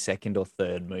like the second or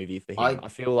third movie for him. I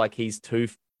feel like he's too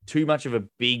much of a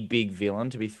big villain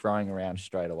to be throwing around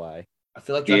straight away. I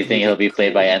feel like. Do you Dracula think would he'll be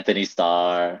played by cool. Anthony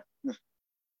Starr?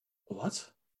 What?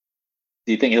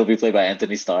 Do you think he'll be played by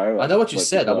Anthony Starr? I know what you Or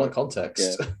said. I people want are-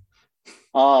 context.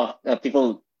 Yeah.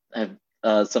 People have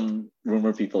some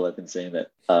rumor people have been saying that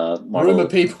Marvel Rumor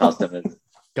people. cast him as rumor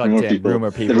Goddamn people. rumor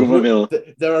the people. rumor mill.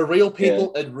 There are real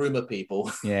people and rumor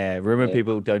people. Yeah, rumor Yeah.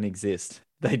 people don't exist.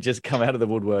 They just come out of the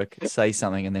woodwork, say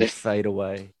something, and then fade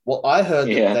away. Well, I heard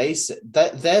that Yeah. they said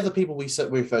that they're the people we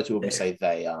refer to when we say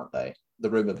they, aren't they? The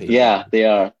rumor people. Yeah, they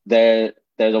are. They're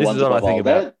the This ones is what I above think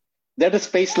all. about. They're the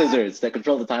space lizards that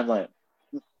control the timeline.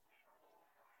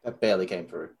 That barely came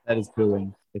through. That is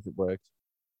cooling if it works.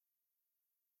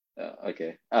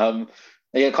 Okay.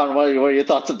 Yeah, Connor, what are your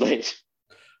thoughts on Blade?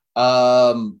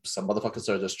 Some motherfuckers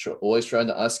are just always trying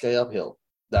to ice skate uphill.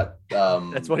 That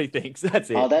That's what he thinks. That's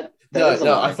it. Oh, that No, is a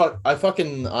no,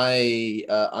 lie.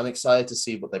 I'm excited to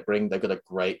see what they bring. They've got a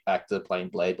great actor playing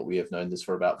Blade, but we have known this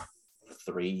for about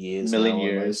 3 years Million now,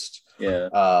 years. almost.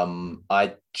 Yeah.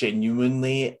 I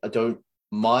genuinely don't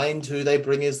mind who they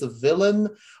bring as the villain.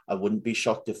 I wouldn't be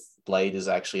shocked if Blade is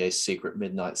actually a secret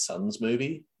Midnight Suns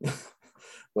movie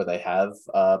where they have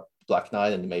Black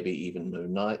Knight and maybe even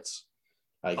Moon Knight.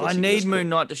 I guess you need just Moon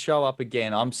Knight to show up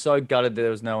again. I'm so gutted that there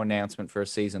was no announcement for a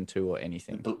season 2 or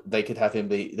anything. They could have him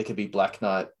be. They could be Black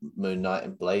Knight, Moon Knight,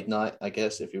 and Blade Knight. I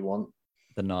guess if you want.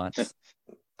 The Knights.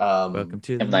 Um, Welcome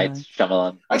to the M. Night night.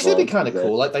 Shyamalan. Actually, it'd be Well, kind of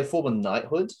cool. Like they form a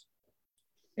knighthood.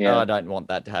 Yeah. I don't want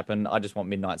that to happen. I just want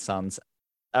Midnight Suns.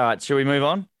 All right, should we move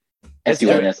on?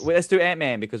 SUNS. Let's do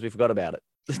Ant-Man because we forgot about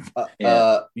it.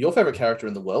 Yeah. Your favorite character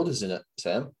in the world is in it,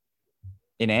 Sam.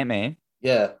 In Ant-Man,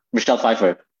 Yeah, Michelle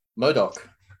Pfeiffer. MODOK.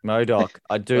 MODOK.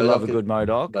 I do MODOK love a is- good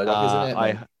MODOK. MODOK is in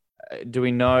Ant-Man. Do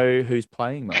we know who's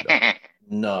playing MODOK?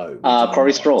 No. we do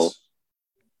Corey not. Stroll.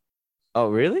 Oh,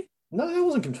 really? No, that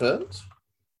wasn't confirmed.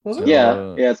 Was it?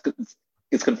 Yeah,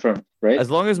 it's confirmed, right? As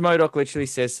long as MODOK literally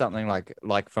says something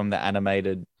like from the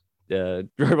animated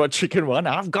Robot Chicken one,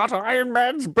 I've got Iron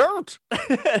Man's belt. I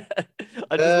just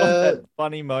want that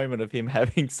funny moment of him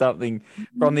having something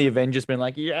from the Avengers being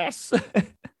like, yes.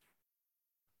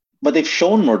 But they've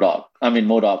shown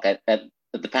MODOK at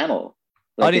the panel.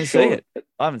 I they didn't see it.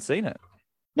 I haven't seen it.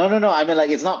 No. I mean, like,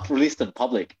 it's not released to the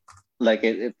public, like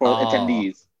for Oh,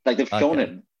 attendees. Like they've shown okay.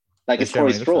 him. Like They've it's shown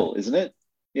Corey it, looks Stroll, isn't it?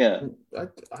 Yeah. I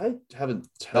haven't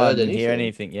I heard didn't anything. hear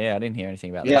anything. Yeah, I didn't hear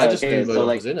anything about Yeah, I that. just okay, knew so, MODOK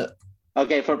like- was in it.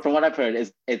 Okay, from what I've heard,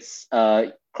 it's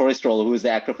Corey Stroll, who is the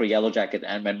actor for Yellow Jacket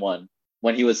and Man 1.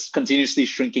 When he was continuously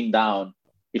shrinking down,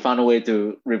 he found a way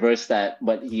to reverse that,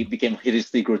 but he became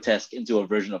hideously grotesque into a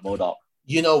version of MODOK.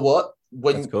 You know what?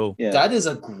 That's cool. Yeah. That is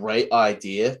a great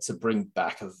idea to bring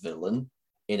back a villain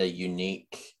in a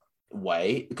unique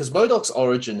way, because MODOK's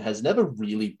origin has never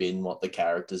really been what the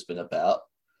character's been about.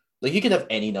 Like, you can have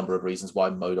any number of reasons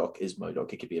why MODOK is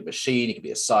MODOK. It could be a machine, it could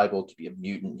be a cyborg, it could be a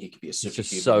mutant, he could be a He's superhuman.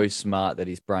 just so smart that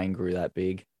his brain grew that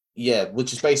big. Yeah,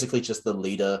 which is basically just the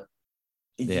leader.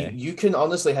 Yeah. You can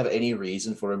honestly have any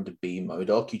reason for him to be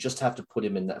MODOK. You just have to put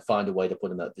him in that, find a way to put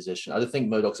him in that position. I don't think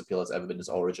MODOK's appeal has ever been his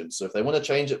origin. So if they want to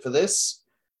change it for this,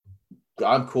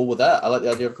 I'm cool with that. I like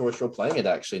the idea of Corey Stroll playing it,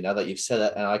 actually, now that you've said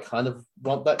it, and I kind of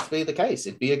want that to be the case.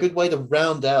 It'd be a good way to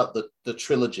round out the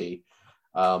trilogy.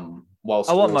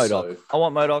 Whilst I want also- MODOK. I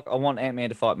want MODOK. I want Ant-Man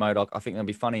to fight MODOK. I think that'll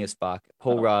be funny as fuck.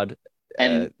 Paul Rudd.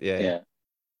 And yeah.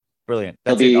 Brilliant.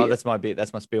 He'll That's it. be- Oh, that's my bit.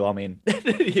 That's my spiel. I'm in.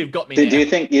 You've got me Do now. you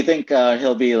think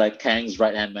he'll be like Kang's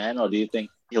right hand man, or do you think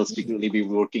he'll secretly be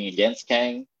working against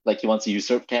Kang, like he wants to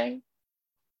usurp Kang?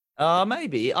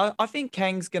 Maybe. I think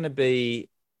Kang's going to be.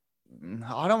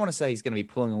 I don't want to say he's going to be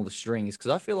pulling all the strings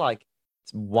because I feel like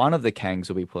one of the Kangs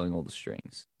will be pulling all the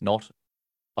strings. Not.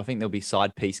 I think there'll be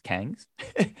side piece Kangs,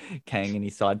 Kang and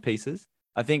his side pieces.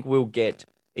 I think we'll get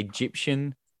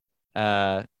Egyptian.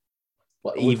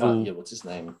 What, evil- yeah, what's his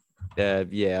name?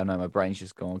 Yeah, I know my brain's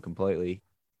just gone completely.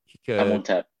 I'm on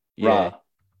tap. Yeah, Ra.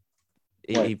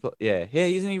 yeah.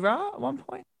 Isn't he Ra at one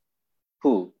point?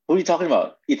 Who? Who are you talking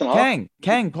about? Ethan Hawke?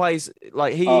 Kang plays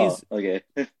like Oh, okay.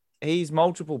 he's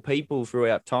multiple people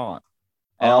throughout time.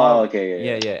 And Oh,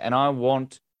 okay. yeah. And I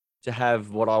want to have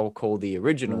what I will call the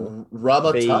original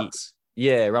Rama be, Tut.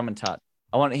 yeah, Raman Tut.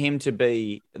 I want him to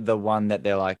be the one that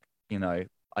they're like,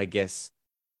 I guess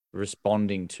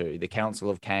responding to the Council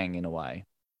of Kang in a way,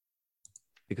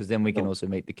 because then we can also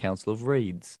meet the Council of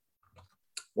Reeds.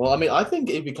 Well, I mean, I think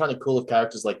it'd be kind of cool if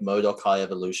characters like MODOK High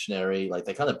Evolutionary, like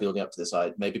they're kind of building up to this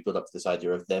maybe build up to this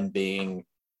idea of them being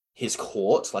his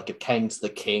court. Like if Kang's the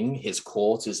king, his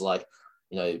court is like,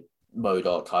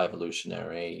 MODOK High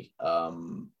Evolutionary.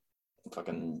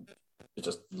 Fucking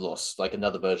just lost like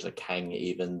another version of Kang.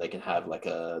 Even they can have like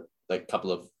a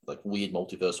couple of like weird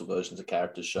multiversal versions of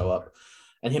characters show up,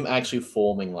 and him actually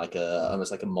forming like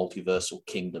almost like a multiversal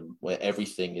kingdom where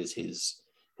everything is his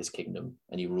kingdom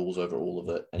and he rules over all of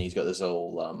it, and he's got this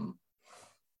whole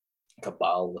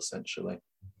cabal essentially.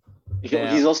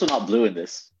 He's also not blue in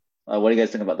this. What do you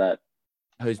guys think about that?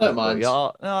 Who's Don't blue? mind.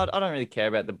 No, I don't really care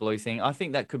about the blue thing. I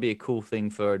think that could be a cool thing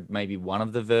for maybe one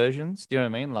of the versions. Do you know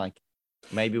what I mean? Like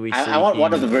maybe we. I want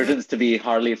one of the versions to be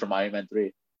Harley from Iron Man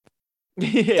 3.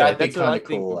 Yeah, That'd be that's what I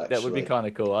kinda cool, think. That would be actually. kind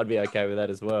of cool. I'd be okay with that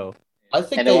as well. I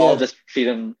think And they'll all just treat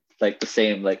him like the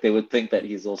same. Like they would think that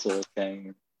he's also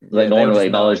Kang. Like Yeah, no they one would will just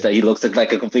acknowledge know. that he looks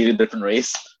like a completely different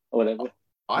race or whatever.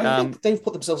 I think they've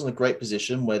put themselves in a great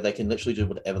position where they can literally do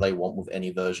whatever they want with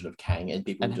any version of Kang, and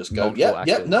people And will just go, multiple "Yep,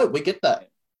 actors. no, we get that."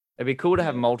 It'd be cool to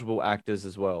have multiple actors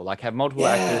as well. Like have multiple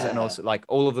actors and Yeah. also like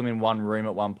all of them in one room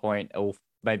at one point, or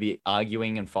maybe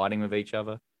arguing and fighting with each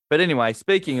other. But anyway,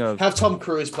 speaking of Have Tom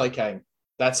Cruise play Kang.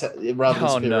 That's rather than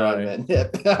Oh, Superior no. Iron Man.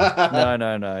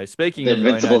 Yep. no. Speaking The of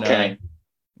Invincible Kang.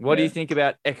 what do you Yeah. think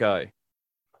about Echo?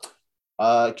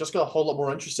 Just got a whole lot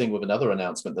more interesting with another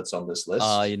announcement that's on this list.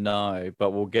 I know,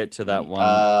 but we'll get to that one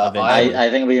I- eventually. I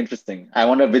think it'll be interesting. I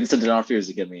wonder if Vincent D'Onofrio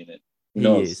is gonna be in it. Who He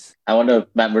knows? is. I wonder if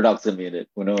Matt Murdock's gonna be in it.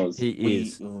 Who knows? He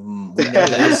is. we know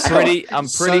this. I'm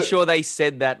pretty So- sure they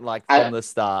said that like I- from the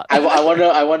start. I wonder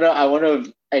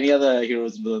if any other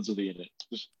heroes and villains will be in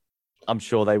it. I'm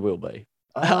sure they will be.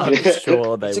 Ah, I'm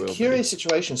sure they it's will a be. curious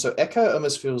situation. So Echo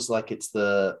almost feels like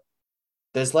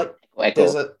there's like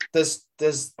Echo.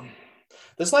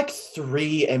 there's like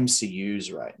 3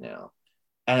 MCUs right now,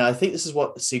 and I think this is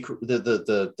what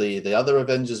the other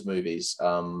Avengers movies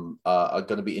are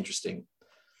going to be interesting.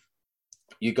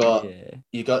 You got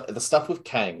the stuff with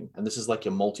Kang, and this is like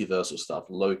your multiversal stuff: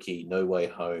 Loki, No Way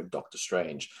Home, Doctor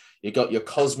Strange. You got your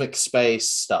cosmic space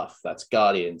stuff. That's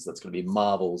Guardians. That's going to be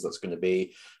Marvels. That's going to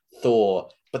be Thor.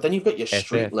 But then you've got your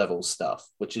street FF. level stuff,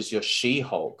 which is your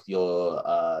She-Hulk,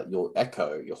 your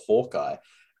Echo, your Hawkeye,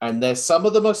 and there's some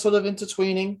of them are sort of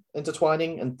intertwining and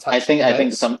touching. I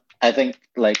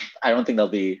don't think they'll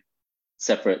be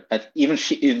separate. Even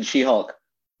in She-Hulk,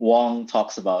 Wong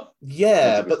talks about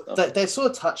Yeah, multiple but stuff. they're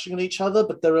sort of touching on each other,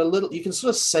 but they're a little, you can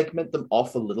sort of segment them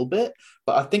off a little bit.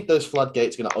 But I think those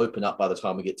floodgates are going to open up by the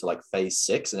time we get to like phase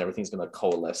 6, and everything's going to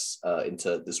coalesce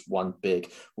into this one big,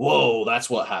 whoa, that's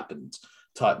what happened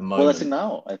type moment. coalescing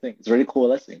now. I think it's already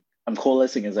coalescing. I'm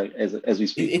coalescing as we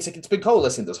speak. It's been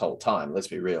coalescing this whole time. Let's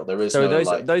be real. There is So no,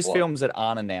 those what? films that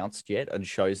aren't announced yet and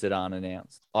shows that aren't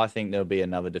announced, I think there'll be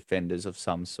another Defenders of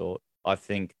some sort. I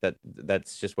think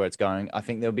that's just where it's going. I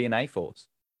think there'll be an A-Force.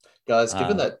 Guys,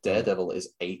 given that Daredevil is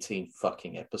 18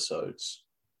 fucking episodes.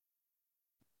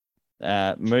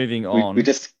 Moving on. We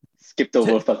just skipped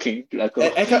over fucking Echo.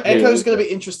 Echo's going to be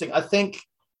interesting. I think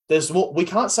there's more. We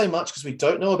can't say much because we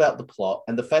don't know about the plot,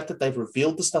 and the fact that they've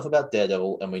revealed the stuff about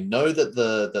Daredevil, and we know that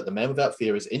the Man Without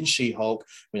Fear is in She-Hulk.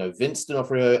 We know Vince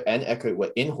D'Onofrio and Echo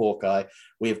were in Hawkeye.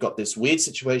 We have got this weird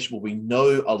situation where we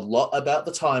know a lot about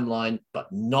the timeline, but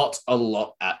not a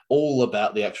lot at all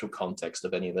about the actual context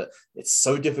of any of it. It's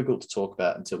so difficult to talk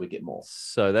about until we get more.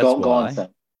 So that's Go on, why Sam.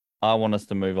 I want us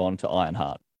to move on to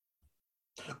Ironheart.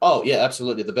 Oh yeah,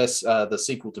 absolutely. The best, the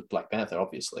sequel to Black Panther,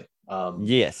 obviously.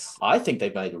 Yes. I think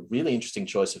they've made a really interesting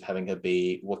choice of having her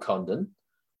be Wakandan.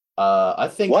 I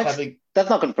think What? having. That's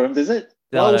not confirmed, is it?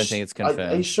 No, I Well, don't think it's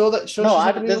confirmed. Are you sure that? Sure No,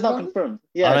 she's gonna be that's not Wakandan? confirmed.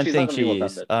 Yeah, I don't she's think not gonna be she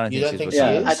is. Wakandan. I don't You think don't she's think Wakandan. she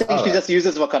Yeah, is? I think she Alright. just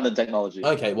uses Wakandan technology.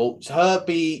 Okay, well, her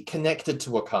be connected to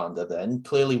Wakanda then,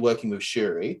 clearly working with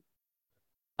Shuri.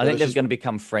 I think Which they're is- going to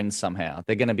become friends somehow.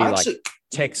 They're going to be Actually, like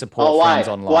tech support Oh, why? friends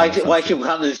online. or some Why she shit.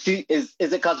 Wakanda? Is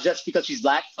it just because she's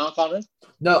black? Wakanda?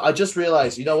 no, I just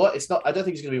realized, you know what? It's not. I don't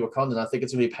think it's going to be Wakandan. I think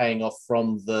it's going to be paying off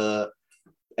from the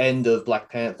end of Black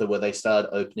Panther where they started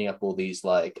opening up all these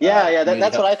like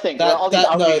that's what I think. All these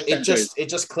outreach centers. it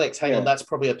just clicked. Hang on, that's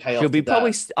probably a payoff. She'll be to that.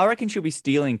 probably. I reckon she'll be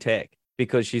stealing tech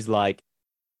because she's like.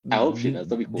 I hope she does.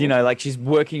 That'd be cool. You know, like she's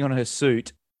working on her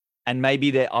suit, and maybe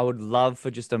that I would love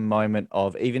for just a moment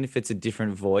of, even if it's a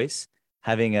different voice,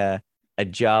 having a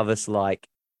Jarvis like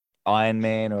Iron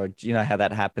Man, or you know how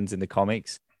that happens in the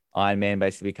comics. Iron Man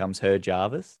basically becomes her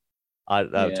Jarvis,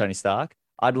 Tony Stark.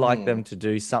 I'd like them to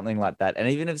do something like that, and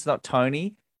even if it's not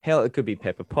Tony, hell, it could be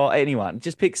Pepper Potts. Anyone,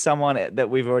 just pick someone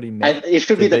that we've already met. And it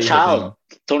should be the child,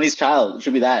 Tony's child. It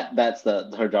should be that. That's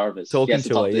her Jarvis. Talking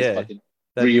to her, yeah.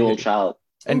 Real child.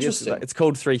 And it's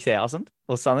called 3000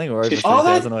 or something, or over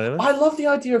 3000 or whatever. I love the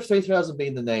idea of 3000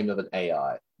 being the name of an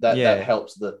AI. That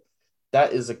helps.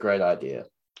 That is a great idea.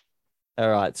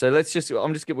 All right, so we're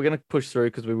going to push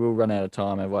through because we will run out of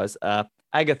time otherwise.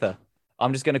 Agatha,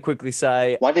 I'm just going to quickly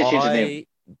say, why did you change the name?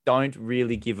 Don't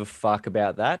really give a fuck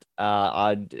about that.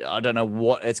 I don't know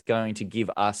what it's going to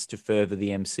give us to further the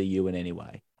MCU in any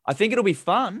way. I think it'll be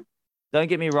fun. Don't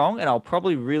get me wrong, and I'll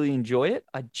probably really enjoy it.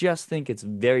 I just think it's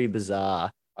very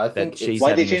bizarre. I think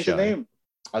why they changed the name?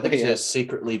 I think it's going to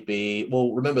secretly be.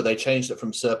 Well, remember they changed it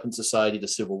from Serpent Society to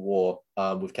Civil War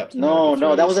with Captain America.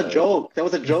 No, that was a joke. That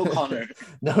was a joke, Connor.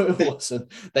 No, it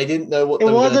wasn't. They didn't know what they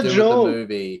were going to do with the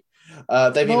movie.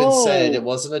 They've even said it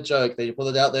wasn't a joke. They put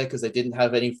it out there because they didn't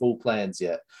have any full plans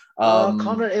yet.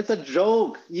 Connor, it's a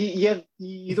joke. You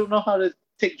don't know how to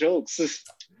take jokes.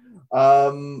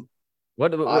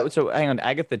 So hang on,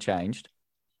 Agatha changed.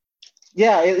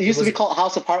 Yeah, it used to be called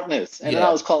House of Harkness, and then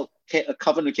I was called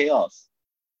Coven of Chaos.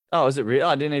 Oh, is it real?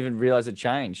 I didn't even realize it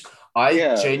changed.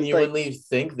 I genuinely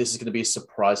think this is going to be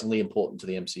surprisingly important to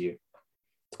the MCU.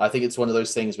 I think it's one of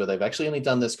those things where they've actually only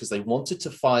done this because they wanted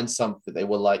to find something. They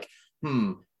were like,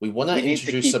 we want to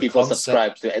introduce some people concept.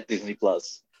 Subscribe to Disney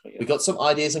Plus. We got some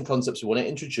ideas and concepts we want to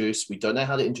introduce. We don't know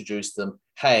how to introduce them.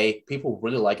 Hey, people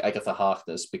really like Agatha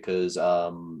Harkness because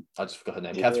I just forgot her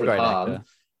name. Catherine Hahn.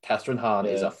 Catherine Hahn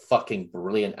is a fucking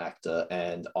brilliant actor,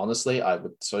 and honestly, I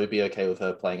would so be okay with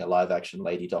her playing a live-action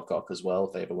Lady Doc Ock as well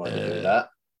if they ever wanted to do that.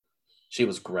 She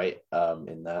was great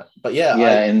in that. But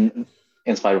in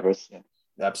Spider-Verse. Yeah.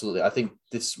 Absolutely. I think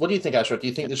this. What do you think, Ashra? Do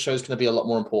you think this show is going to be a lot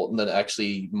more important than it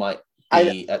actually might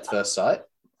be at first sight?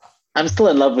 I'm still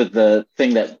in love with the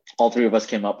thing that all three of us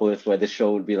came up with, where this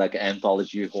show would be like an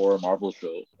anthology horror Marvel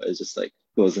show. It just like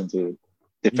goes into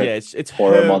different it's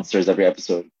horror monsters every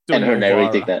episode, and her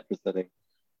narrating that was the thing.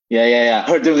 Yeah.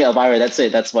 Her doing Elvira. That's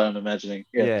it. That's what I'm imagining.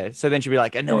 Yeah. So then she'd be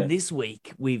like, and on this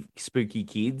week, we've spooky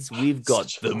kids. We've got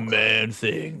the man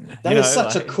thing. That is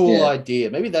such a cool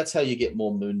idea. Maybe that's how you get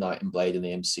more Moon Knight and Blade in the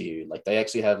MCU. Like they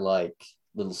actually have like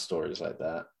little stories like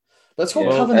that. But it's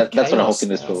called Coven of Chaos. That's what I'm hoping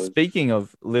this show is. Speaking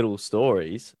of little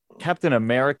stories, Captain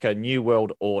America: New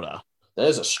World Order.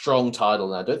 There's a strong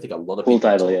title, and I don't think a lot of people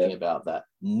are talking about that.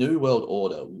 New World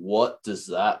Order. What does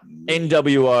that mean?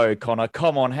 NWO, Connor.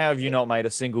 Come on, how have you not made a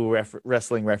single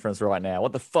wrestling reference right now?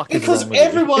 What the fuck? Because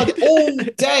everyone all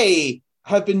day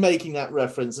have been making that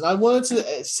reference, and I wanted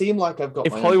to seem like I've got.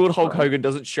 If Hollywood Hulk Hogan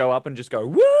doesn't show up and just go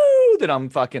woo, then I'm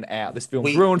fucking out. This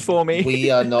film's ruined for me.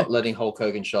 We are not letting Hulk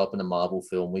Hogan show up in a Marvel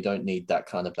film. We don't need that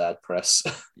kind of bad press.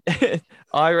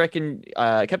 I reckon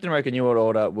Captain America: New World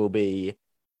Order will be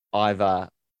either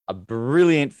a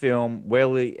brilliant film,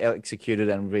 well executed,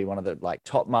 and be one of the like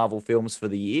top Marvel films for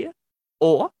the year,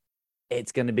 or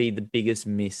it's going to be the biggest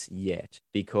miss yet.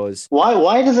 Because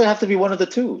why does it have to be one of the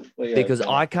two? Because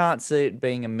I can't see it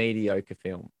being a mediocre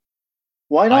film.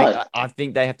 Why not? I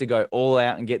think they have to go all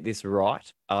out and get this right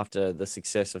after the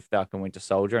success of Falcon Winter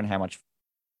Soldier and how much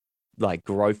like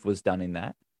growth was done in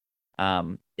that.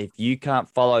 If you can't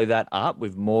follow that up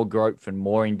with more growth and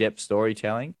more in-depth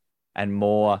storytelling and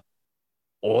more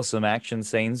awesome action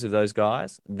scenes with those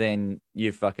guys, then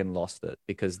you fucking lost it,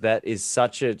 because that is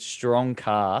such a strong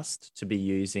cast to be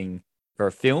using for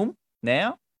a film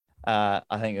now. I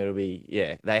think it'll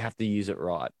be, they have to use it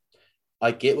right.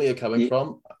 I get where you're coming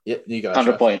from. Yep, you go.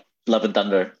 Counterpoint, Love and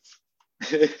Thunder.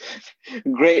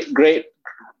 great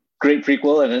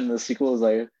prequel, and then the sequel is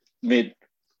like mid.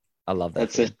 I love that.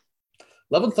 That's film. it.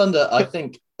 Love and Thunder, I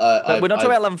think. We're not talking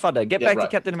about Love and Thunder. Get back to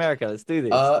Captain America. Let's do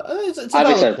this. It's a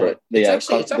valid point.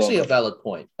 It's actually a valid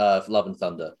point for Love and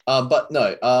Thunder. But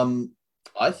no,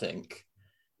 I think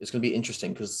it's going to be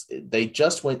interesting because they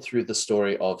just went through the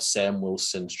story of Sam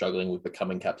Wilson struggling with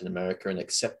becoming Captain America and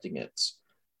accepting it.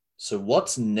 So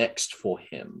what's next for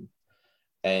him?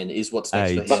 And is what's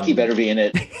next for him? Bucky better be in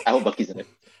it. I hope Bucky's in it.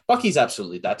 Bucky's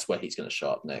absolutely, that's where he's going to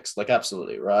show up next. Like,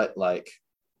 absolutely, right? Like,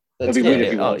 that'd be weird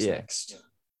if he was next.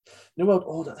 New World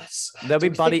Order. That's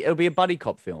It'll be a buddy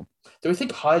cop film. Do we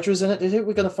think Hydra's in it? Do you think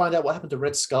we're going to find out what happened to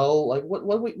Red Skull? Like, what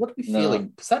are we No. feeling?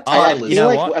 Because that I title you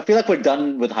know is. what? I feel like we're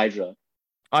done with Hydra.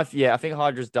 I think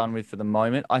Hydra's done with for the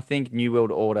moment. I think New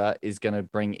World Order is going to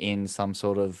bring in some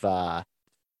sort of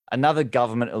another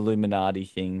government Illuminati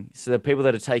thing. So the people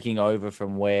that are taking over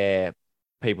from where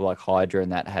people like Hydra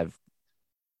and that have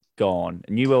gone.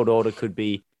 New World Order could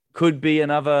be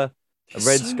another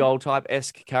Red Skull type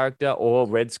esque character, or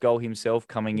Red Skull himself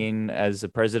coming in as a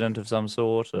president of some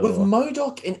sort. Or... With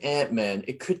MODOK and Ant-Man,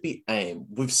 it could be AIM.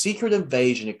 With Secret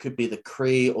Invasion, it could be the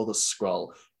Kree or the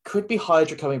Skrull. Could be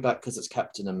Hydra coming back because it's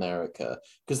Captain America,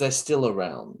 because they're still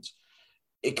around.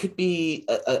 It could be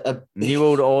a New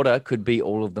World Order could be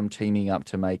all of them teaming up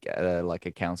to make like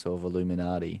a Council of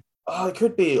Illuminati. Oh, it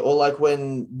could be. Or like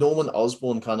when Norman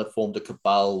Osborn kind of formed a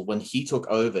cabal, when he took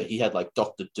over, he had like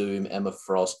Doctor Doom, Emma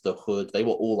Frost, the Hood. They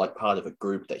were all like part of a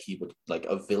group that he would like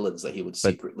of villains that he would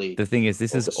secretly. The thing is,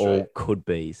 this is all could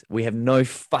be's. We have no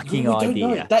fucking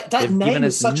idea. That name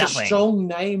is such a strong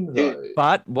name, though.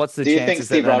 But what's the chances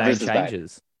that the name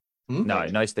changes?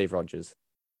 No Steve Rogers.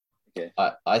 Okay.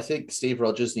 I think Steve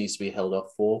Rogers needs to be held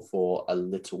off for a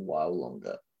little while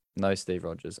longer. No Steve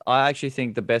Rogers. I actually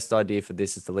think the best idea for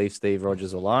this is to leave Steve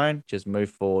Rogers alone. Just move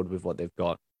forward with what they've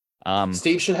got.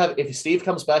 Steve should have. If Steve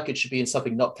comes back, it should be in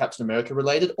something not Captain America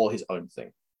related or his own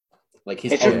thing. Like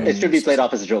his. It should be played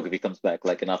off as a joke if he comes back,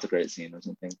 like an after credit scene or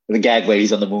something. The gag where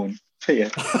he's on the moon. Yeah.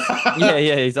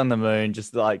 yeah, he's on the moon,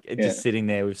 just sitting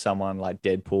there with someone like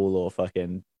Deadpool or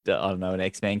fucking I don't know, an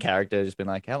X-Men character, just been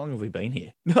like, how long have we been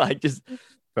here? Like just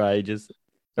for ages.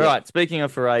 All right, speaking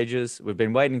of for ages, we've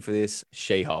been waiting for this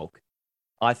She-Hulk.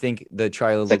 I think the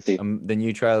trailer, the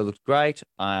new trailer looked great.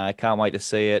 I can't wait to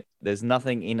see it. There's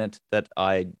nothing in it that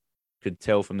I could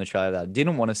tell from the trailer that I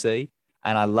didn't want to see.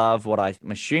 And I love what I'm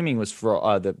assuming was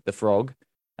the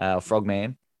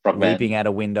Frogman, leaping out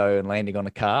a window and landing on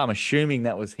a car. I'm assuming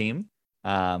that was him.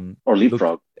 Or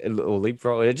Leapfrog.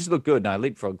 Leapfrog. It just looked good. No,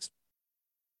 Leapfrog's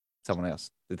someone else.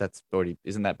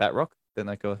 Isn't that Batroc? Then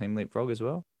they call him Leapfrog as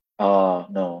well? Oh,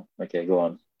 no. Okay, go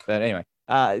on. But anyway,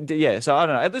 so I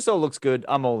don't know. This all looks good.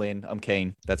 I'm all in. I'm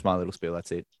keen. That's my little spiel.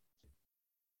 That's it.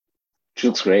 She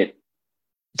looks great.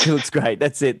 She looks great.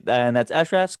 That's it. And that's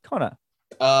Ashraf's Connor.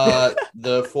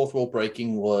 The fourth wall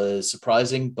breaking was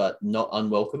surprising, but not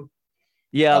unwelcome.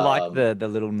 Yeah, I like the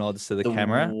little nods to the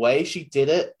camera. The way she did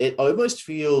it, it almost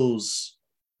feels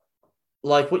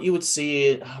like what you would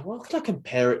see. What could I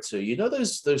compare it to? You know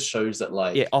those shows that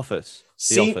like Office.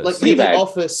 See, Office. like The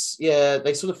Office. Yeah,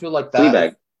 they sort of feel like that.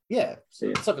 Fleabag. Yeah,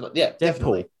 something like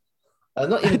definitely.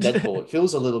 Not even Deadpool. It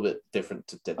feels a little bit different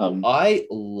to Deadpool. I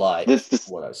like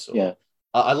what I saw. Yeah.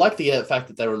 I like the fact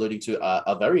that they were alluding to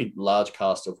a very large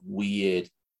cast of weird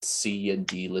C and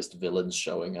D list villains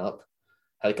showing up.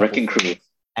 Wrecking Crew.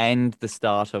 And the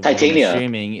start of Titania. what I'm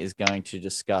assuming is going to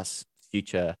discuss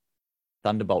future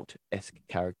Thunderbolt-esque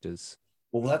characters.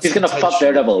 Well, he's going to fuck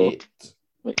Daredevil.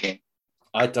 Okay.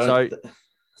 I don't...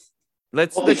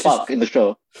 let's fuck in the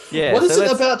show. Yeah. What is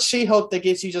it about She-Hulk that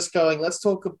gets you just going, let's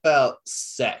talk about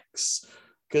sex?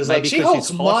 Because like She-Hulk's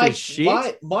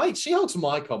She-Hulk's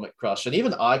my comic crush, and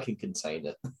even I can contain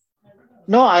it.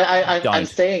 No,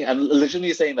 I'm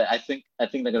literally saying that I think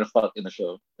they're gonna fuck in the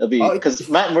show. It'll be because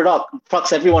Matt Murdock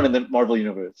fucks everyone in the Marvel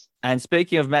universe. And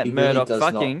speaking of Matt Murdock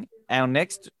fucking, our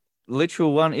next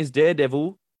literal one is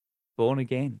Daredevil, Born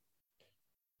Again.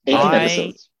 18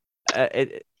 episodes.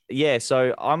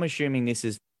 So I'm assuming this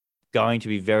is going to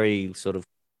be very sort of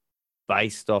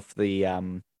based off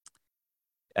the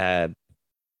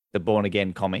Born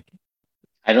Again comic.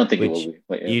 I don't think it will be.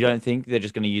 But you don't think they're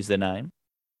just going to use their name?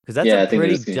 Because that's a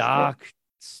pretty dark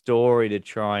story to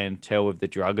try and tell with the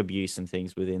drug abuse and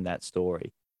things within that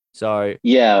story. So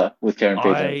with Karen Page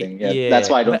and everything. Yeah, that's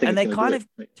why I don't think. And they kind of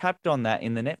tapped on that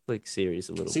in the Netflix series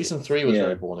a little bit. Season 3 was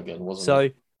very Born Again, wasn't it? So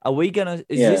are we gonna?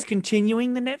 Is this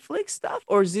continuing the Netflix stuff,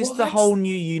 or is this the whole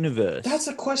new universe? That's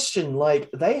a question. Like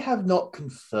they have not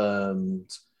confirmed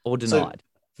or denied.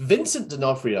 Vincent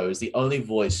D'Onofrio is the only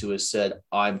voice who has said,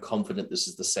 I'm confident this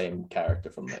is the same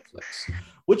character from Netflix,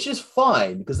 which is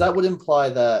fine because that would imply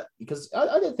that, because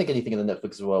I don't think anything in the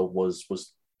Netflix as well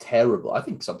was terrible. I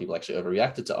think some people actually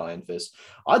overreacted to Iron Fist.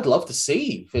 I'd love to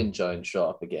see Finn Jones show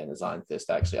up again as Iron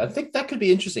Fist, actually. I think that could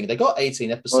be interesting. They got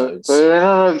 18 episodes.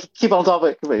 Keep on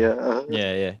topic. But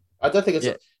yeah. I don't think it's...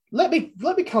 Yeah. Let me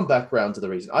come back around to the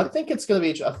reason. I think it's going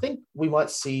to be... I think we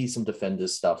might see some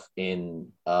Defenders stuff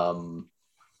in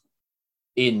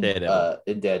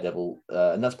Daredevil,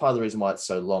 and that's part of the reason why it's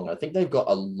so long. I think they've got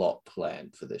a lot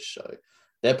planned for this show.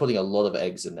 They're putting a lot of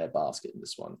eggs in their basket in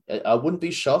this one. I wouldn't be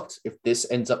shocked if this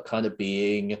ends up kind of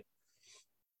being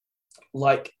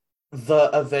like the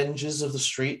Avengers of the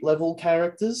street level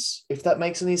characters, if that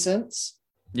makes any sense.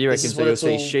 You This reckon is so? what You'll it's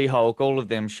see all- She-Hulk, all of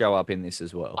them show up in this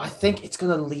as well. I think it's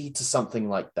going to lead to something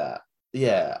like that.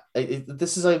 Yeah,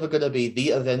 this is either going to be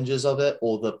the Avengers of it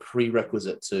or the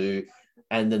prerequisite to,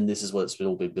 and then this is what it's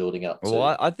all been building up to.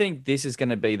 Well, I think this is going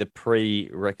to be the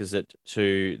prerequisite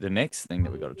to the next thing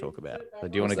that we got to talk about. So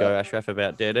do you want to What's go, that? Ashraf,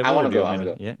 about Daredevil? I wanna or do you go, want I me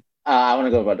wanna Yeah. I want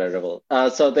to go about Daredevil.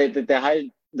 So they hired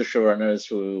the showrunners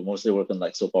who mostly work on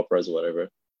like soap operas or whatever.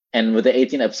 And with the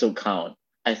 18 episode count,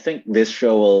 I think this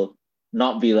show will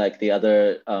not be like the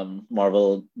other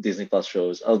Marvel Disney Plus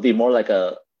shows. It'll be more like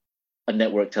a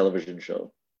network television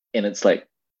show in its like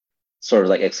sort of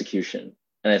like execution.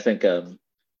 And I think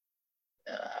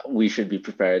we should be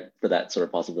prepared for that sort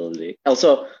of possibility.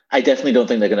 Also, I definitely don't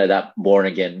think they're going to adapt Born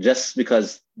Again just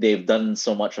because they've done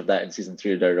so much of that in season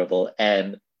 3 of Daredevil,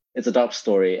 and it's a dark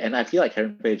story. And I feel like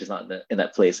Karen Page is not in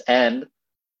that place. And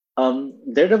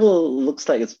Daredevil looks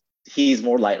like he's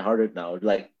more lighthearted now.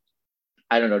 Like,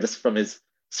 I don't know, just from his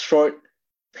short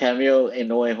cameo in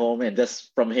No Way Home and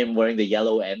just from him wearing the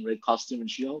yellow and red costume in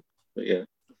She-Hulk. But yeah.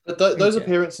 But those Yeah.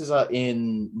 appearances are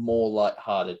in more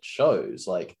light-hearted shows,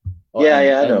 like I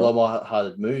and a know. lot more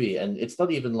light-hearted movie. And it's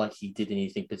not even like he did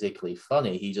anything particularly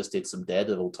funny. He just did some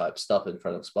Daredevil type stuff in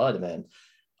front of Spider-Man.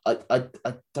 I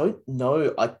don't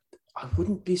know. I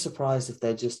wouldn't be surprised if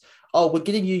they're just, we're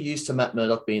getting you used to Matt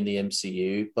Murdock being the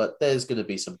MCU, but there's going to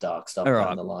be some dark stuff All down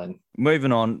right. the line.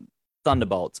 Moving on,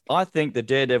 Thunderbolts. I think the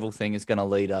Daredevil thing is going to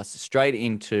lead us straight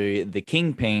into the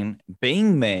Kingpin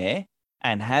being there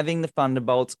and having the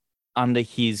Thunderbolts under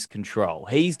his control.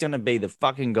 He's going to be the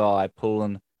fucking guy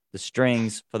pulling the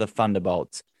strings for the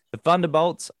Thunderbolts. The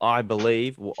Thunderbolts, I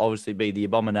believe, will obviously be the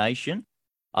Abomination.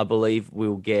 I believe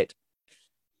we'll get,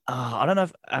 I don't know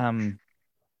if,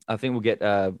 I think we'll get,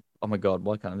 oh my God,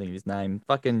 why can't I think of his name?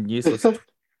 Fucking useless,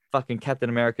 fucking Captain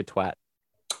America twat.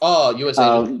 Oh, US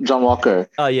Agent. John Walker.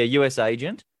 Oh yeah, US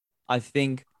agent. I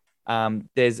think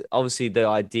there's obviously the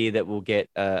idea that we'll get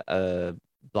a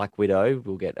Black Widow.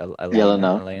 We'll get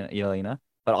Yelena,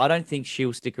 but I don't think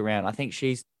she'll stick around. I think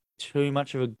she's too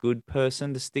much of a good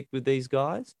person to stick with these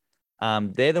guys.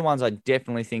 They're the ones I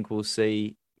definitely think we'll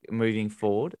see moving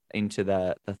forward into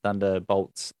the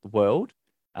Thunderbolts world.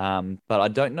 But I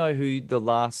don't know who the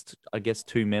last, I guess,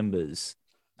 2 members.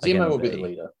 Zemo will be the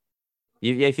leader.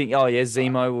 You think? Oh yeah,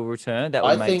 Zemo will return. That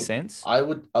would make sense. I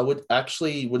would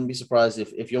actually wouldn't be surprised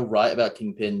if you're right about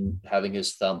Kingpin having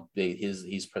his thumb,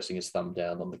 he's pressing his thumb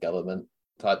down on the government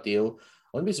type deal.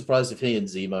 I wouldn't be surprised if he and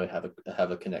Zemo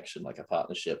have a connection, like a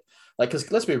partnership. Like,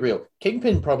 because let's be real,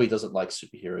 Kingpin probably doesn't like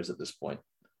superheroes at this point.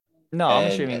 No, I'm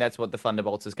assuming that's what the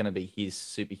Thunderbolts is going to be, his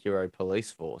superhero police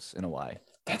force in a way.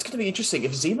 That's going to be interesting.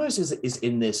 If Zemos is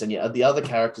in this, and the other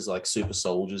characters like super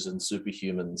soldiers and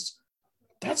superhumans,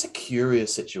 that's a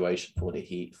curious situation for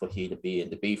he to be in,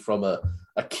 to be from a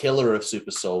killer of super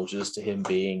soldiers to him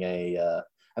being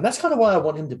and that's kind of why I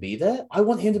want him to be there. I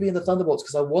want him to be in the Thunderbolts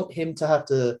because I want him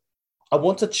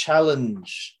to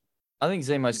challenge. I think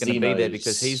Zemo's going to be there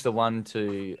because he's the one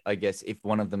to, I guess, if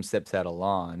one of them steps out of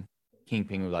line,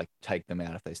 Kingpin will like take them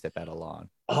out if they step out of line.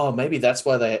 Oh, maybe that's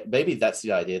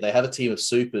the idea. They have a team of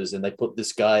supers and they put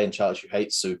this guy in charge who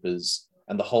hates supers.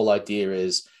 And the whole idea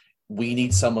is we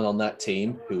need someone on that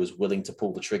team who is willing to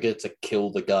pull the trigger to kill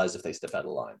the guys if they step out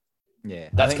of line. Yeah.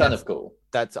 That's kind of cool.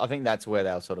 I think that's where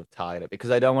they'll sort of target it because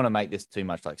they don't want to make this too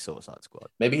much like Suicide Squad.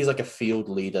 Maybe he's like a field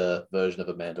leader version of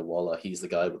Amanda Waller. He's the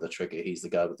guy with the trigger. He's the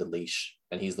guy with the leash.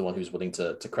 And he's the one who's willing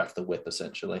to crack the whip,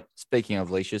 essentially. Speaking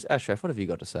of leashes, Ashraf, what have you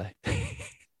got to say?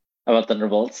 About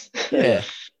Thunderbolts? Yeah.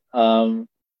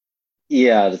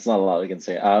 Yeah, there's not a lot I can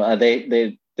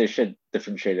say. They should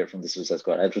differentiate it from the Suicide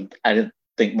Squad. I didn't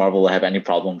think Marvel will have any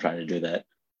problem trying to do that.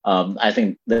 I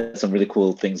think there's some really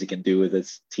cool things you can do with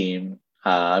this team.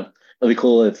 It'll be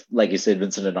cool if, like you said,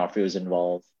 Vincent D'Onofrio is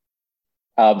involved.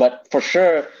 But for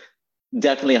sure,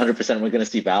 definitely 100%, we're going to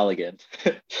see Val again.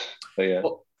 But yeah.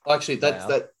 Well, actually,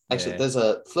 there's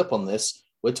a flip on this.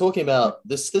 We're talking about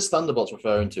this Thunderbolts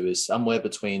referring to is somewhere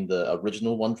between the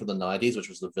original one from the 90s, which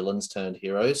was the villains turned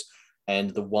heroes,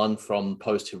 and the one from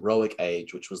post-heroic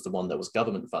age, which was the one that was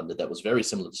government funded, that was very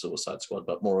similar to Suicide Squad,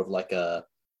 but more of like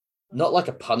not like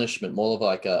a punishment, more of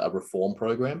like a reform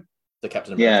program, the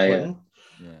Captain America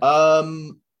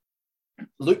one.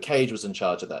 Luke Cage was in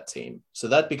charge of that team. So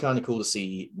that'd be kind of cool to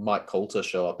see Mike Coulter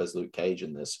show up as Luke Cage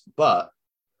in this. But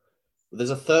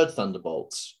there's a third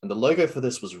Thunderbolts, and the logo for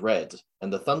this was red.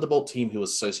 And the Thunderbolt team who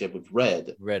was associated with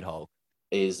Red Hulk,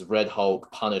 is Red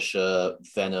Hulk, Punisher,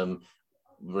 Venom,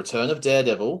 Return of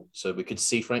Daredevil. So we could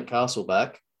see Frank Castle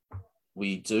back.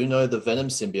 We do know the Venom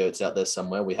symbiote's out there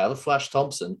somewhere. We have a Flash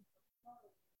Thompson.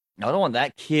 I don't want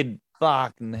that kid.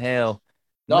 Fucking hell.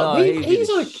 No, No, he'd be he's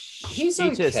the he's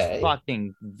shittest okay.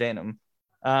 fucking Venom.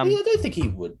 I don't think he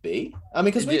would be. I mean,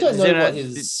 because we d- don't know Zeno, what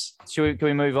his. Can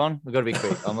we move on? We've got to be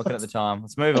quick. I'm looking at the time.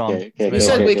 Let's move on. Okay, Let's You move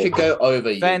said on. we could go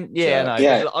over you. Yeah, no.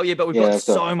 Yeah. Oh, yeah, but we've Yeah, got let's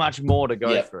go. so much more to go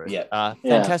Yep, through. yep. Yeah.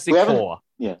 Fantastic We haven't- Four.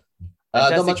 Yeah. Not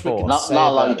Fantastic much we Four. can Not say a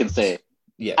lot you about can it. say.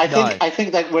 Yeah, I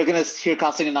think that we're gonna hear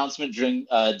casting announcement during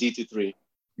D23.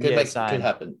 could Same.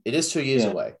 happen. It is 2 years Yeah.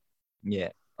 away. Yeah,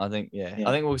 I think Yeah.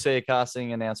 I think we'll see a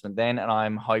casting announcement then, and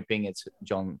I'm hoping it's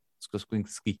John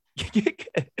Krasinski.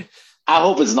 I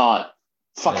hope it's not.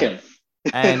 Fuck Yeah. him.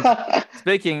 And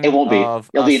Speaking it won't be. of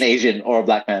It'll be us an Asian or a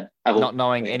black man. I hope. not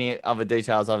knowing Yeah. any other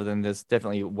details other than there's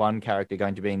definitely one character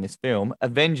going to be in this film,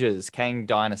 Avengers: Kang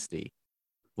Dynasty.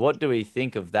 What do we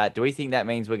think of that? Do we think that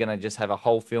means we're going to just have a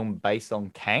whole film based on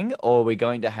Kang, or are we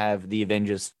going to have the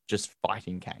Avengers just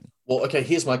fighting Kang? Well, okay,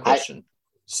 here's my question.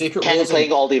 Secret Kang Wars.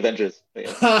 playing all the Avengers.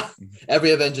 Yeah.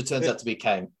 Every Avenger turns out to be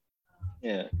Kang.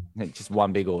 Yeah. Just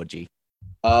one big orgy.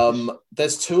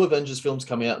 There's 2 Avengers films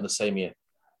coming out in the same year,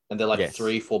 and they're like Yes.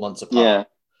 3-4 months apart. Yeah.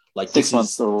 Like 6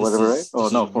 months or whatever, right? Oh,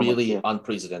 This no, is 4 months, really yeah.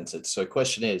 unprecedented. So,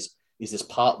 question is this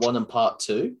part 1 and part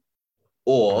 2,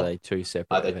 Are or they two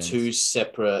separate? are they events? two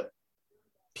separate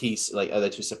are they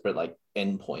two separate like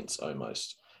endpoints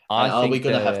almost? I And are we think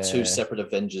going to have 2 they're- separate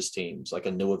Avengers teams, like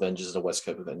a new Avengers and a West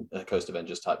Coast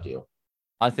Avengers type deal?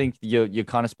 I think you're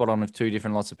kind of spot on with 2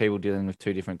 different lots of people dealing with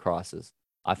 2 different crises.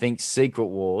 I think Secret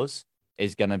Wars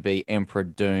is going to be Emperor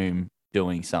Doom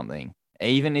doing something,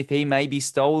 even if he maybe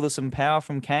stole some power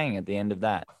from Kang at the end of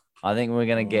that. I think we're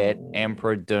going to get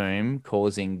Emperor Doom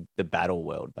causing the battle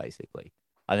world, basically.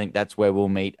 I think that's where we'll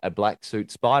meet a black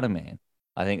suit Spider-Man.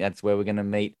 I think that's where we're going to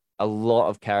meet a lot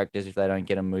of characters if they don't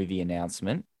get a movie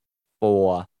announcement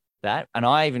for that. And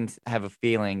I even have a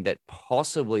feeling that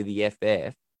possibly the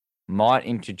FF might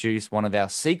introduce one of our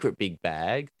secret big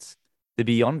bags, the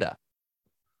Beyonder.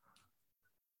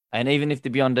 And even if the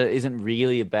Beyonder isn't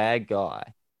really a bad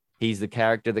guy, he's the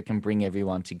character that can bring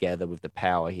everyone together with the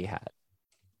power he had.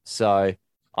 So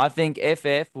I think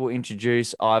FF will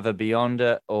introduce either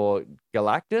Beyonder or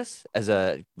Galactus as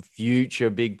a future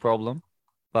big problem.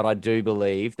 But I do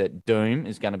believe that Doom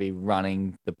is going to be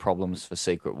running the problems for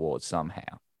Secret Wars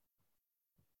somehow.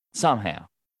 Somehow.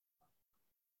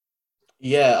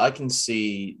 Yeah, I can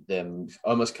see them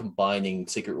almost combining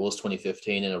Secret Wars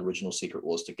 2015 and original Secret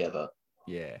Wars together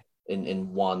Yeah.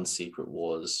 in one Secret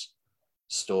Wars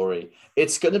story.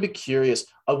 It's going to be curious.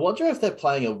 I wonder if they're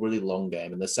playing a really long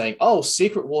game and they're saying, "Oh,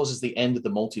 Secret Wars is the end of the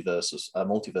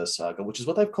multiverse saga," which is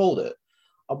what they've called it.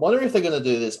 I'm wondering if they're going to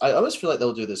do this. I almost feel like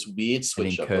they'll do this weird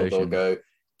switch up where they'll incursion. go,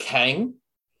 Kang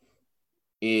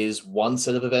is one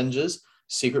set of Avengers,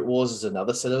 Secret Wars is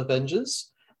another set of Avengers,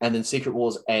 and then Secret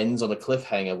Wars ends on a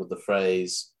cliffhanger with the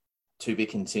phrase, "To be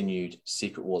continued,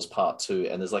 Secret Wars Part 2,"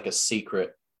 and there's like a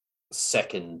secret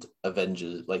second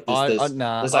Avengers. Like there's like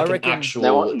I an reckon actual...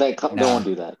 They won't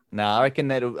do that. I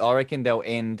reckon they'll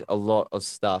end a lot of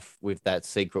stuff with that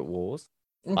Secret Wars.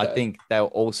 I Okay. think they'll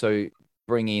also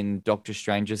bring in Doctor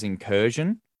Strange's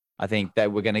incursion. I think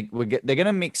that they're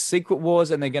gonna mix Secret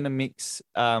Wars and they're gonna mix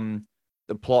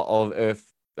the plot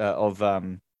of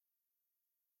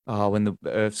when the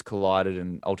Earths collided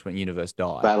and Ultimate Universe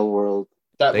died. Battle World.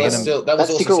 That They're was gonna- still that was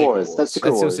That's also Secret Wars. That's That's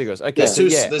Secret still Wars. Secret Wars. Okay, There's Yeah. two, yeah,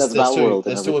 there's, That's there's Battle two, World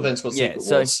and there's two everything. events called Yeah, Secret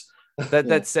so- Wars.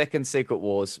 that second Secret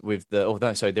Wars with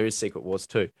the there is Secret Wars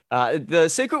 2. The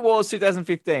Secret Wars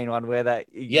 2015 one where they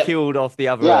Yep. killed off the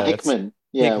other Yeah, Earths. Hickman.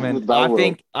 Yeah, Hickman. with Battle World.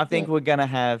 I think Yeah. we're gonna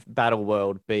have Battle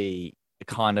World be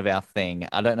kind of our thing.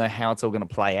 I don't know how it's all gonna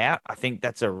play out. I think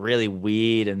that's a really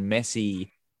weird and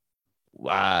messy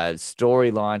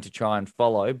storyline to try and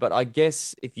follow. But I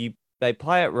guess if they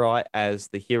play it right, as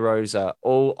the heroes are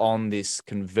all on this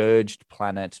converged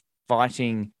planet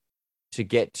fighting to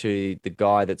get to the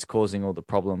guy that's causing all the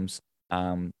problems.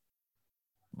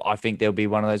 I think there'll be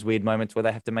one of those weird moments where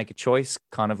they have to make a choice,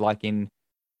 kind of like in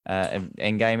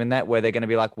Endgame and that, where they're going to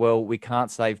be like, well, we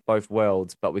can't save both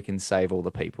worlds, but we can save all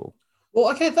the people. Well,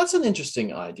 okay, that's an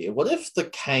interesting idea. What if the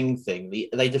Kang thing,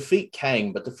 they defeat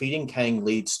Kang, but defeating Kang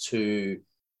leads to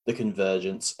the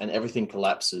convergence and everything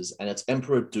collapses, and it's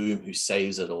Emperor Doom who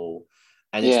saves it all.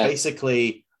 And it's Yeah.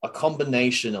 basically a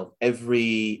combination of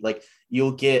every, like,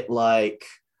 you'll get like,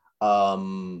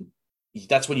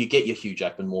 that's when you get your Hugh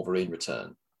Jackman Wolverine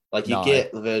return. Like, you No.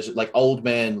 get the version, like Old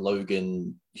Man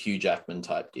Logan, Hugh Jackman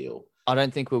type deal. I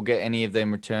don't think we'll get any of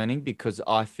them returning because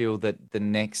I feel that the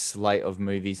next slate of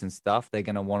movies and stuff, they're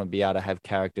going to want to be able to have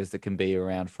characters that can be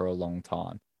around for a long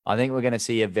time. I think we're going to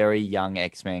see a very young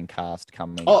X-Men cast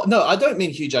coming. Oh, no, I don't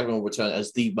mean Hugh Jackman will return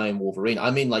as the main Wolverine.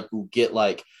 I mean, like, we'll get,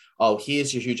 like, oh,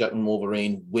 here's your Hugh Jackman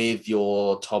Wolverine with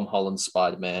your Tom Holland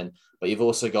Spider-Man, but you've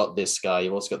also got this guy,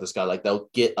 you've also got this guy. Like they'll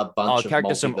get a bunch of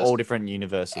characters from multiverse all different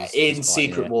universes in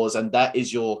Secret Wars, and that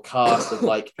is your cast of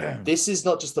like, this is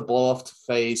not just the blow off to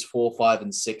phase 4, 5,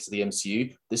 and 6 of the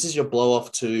MCU. This is your blow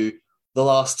off to the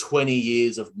last 20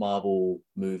 years of Marvel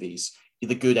movies,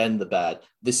 the good and the bad.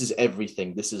 This is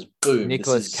everything. This is boom.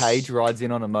 Nicolas Cage rides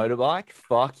in on a motorbike.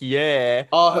 Fuck yeah.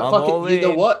 Oh, I'm fuck all it. You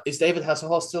know in. what? Is David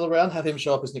Hasselhoff still around? Have him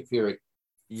show up as Nick Fury.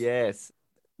 Yes.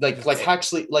 Like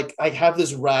actually, like I have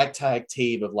this ragtag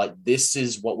team of like, this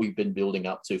is what we've been building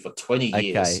up to for 20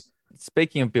 years. Okay.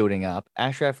 Speaking of building up,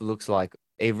 Ashraf looks like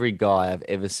every guy I've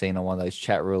ever seen on one of those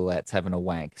chat roulettes having a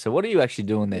wank. So what are you actually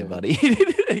doing there, buddy?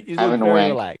 You look Having a very wank.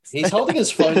 relaxed. He's holding his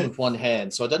phone with one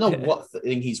hand, so I don't know what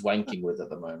thing he's wanking with at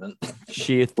the moment.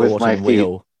 Sheer With thought my and feet.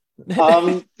 will.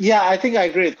 Yeah, I think I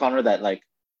agree with Connor that like,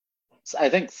 I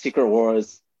think Secret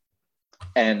Wars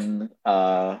and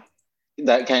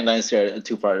that Kang Dynasty are a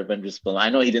two-part Avengers film. I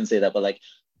know he didn't say that, but like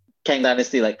Kang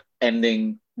Dynasty, like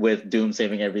ending with Doom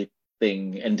saving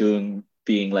everything and Doom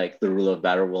being like the ruler of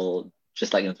Battleworld,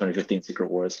 just like in 2015 Secret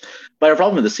Wars. But the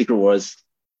problem with the Secret Wars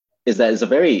is that it's a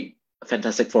very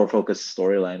Fantastic Four focused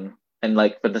storyline, and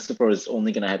like Fantastic Four is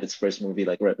only gonna have its first movie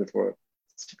like right before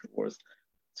Secret Wars.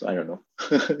 So I don't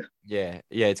know. Yeah,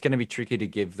 it's going to be tricky to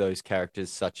give those characters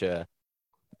such a.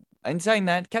 In saying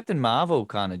that, Captain Marvel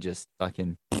kind of just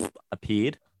fucking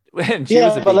appeared, and she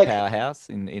was a but big like- powerhouse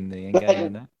in the but Endgame.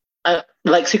 And that.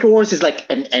 Like Secret Wars is like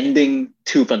an ending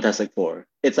to Fantastic Four.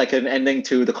 It's like an ending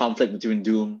to the conflict between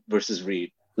Doom versus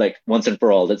Reed. Like once and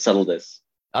for all, let's settle this.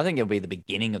 I think it'll be the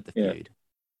beginning of the Yeah. feud.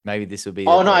 Maybe this will be.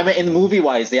 Oh no, I mean in movie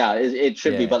wise, yeah, it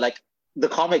should be. Yeah. But like the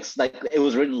comics, like it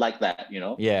was written like that, you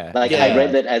know. Yeah, Like Yeah. I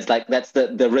read that as like that's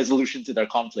the resolution to their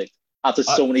conflict after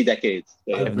so many decades.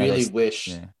 I Even though really they- wish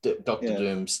yeah. that Doctor Yeah.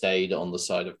 Doom stayed on the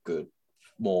side of good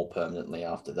more permanently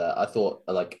after that. I thought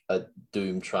like a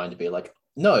Doom trying to be like,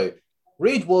 no,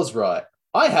 Reed was right.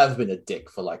 I have been a dick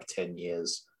for like 10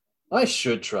 years. I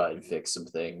should try and fix some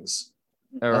things.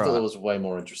 All I thought right. it was way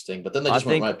more interesting, but then they I just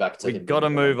went think right back to we him got to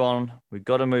being move villain. on. We've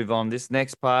got to move on. This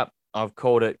next part, I've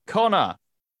called it Connor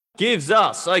gives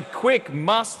us a quick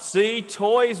must-see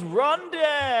toys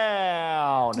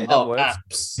rundown. In other words,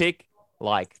 apps. pick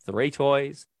like 3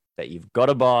 toys that you've got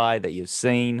to buy that you've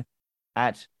seen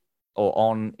at or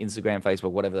on Instagram,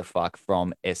 Facebook, whatever the fuck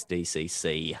from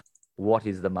SDCC. What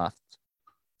is the must?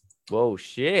 Whoa,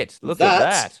 shit! Look at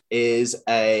that. Is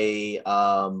a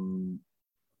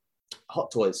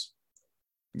Hot Toys.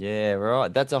 Yeah,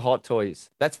 right. That's a Hot Toys.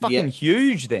 That's fucking Yeah.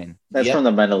 huge. Then That's Yep. from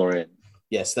the Mandalorian.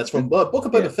 Yes, that's from Book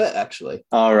of Boba Yeah. Fett, actually.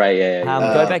 All right, yeah.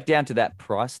 go back down to that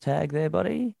price tag there,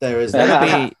 buddy. There is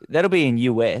That'll be in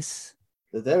US.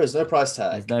 there is no price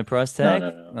There's tag. no price No, tag. no,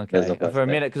 no. Okay, There's no price for a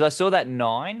tag. minute because I saw that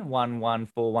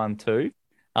 911412.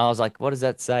 I was like, what does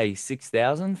that say?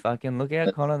 6,000? Fucking look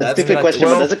out, Connor. That's That's a good question.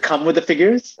 But does it come with the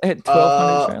figures?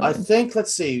 1,200. I think,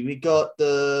 let's see, we got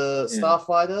the Yeah.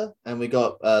 Starfighter and we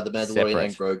got the Mandalorian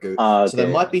and Grogu. So there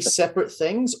Okay. might be separate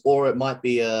things, or it might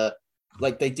be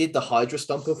like they did the Hydra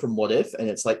Stomper from What If, and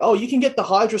it's like, oh, you can get the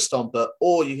Hydra Stomper,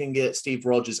 or you can get Steve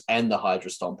Rogers and the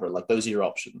Hydra Stomper. Like those are your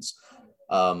options.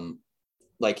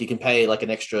 Like you can pay like an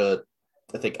extra,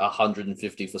 I think,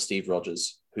 150 for Steve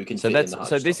Rogers, who can So fit that's in the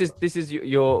so. Hydra This is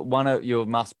your one of your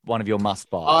must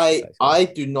buys. I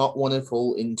do not want to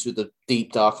fall into the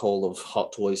deep dark hole of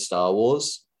Hot Toys Star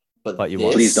Wars, but you this,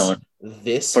 won't. Please don't.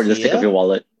 This For the sake of here, your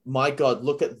wallet. my God,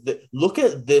 look at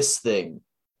this thing.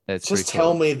 It's Just pretty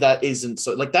tell cool. me that isn't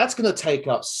so. Like that's going to take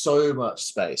up so much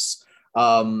space.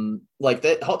 Like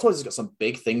Hot Toys has got some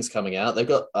big things coming out. They've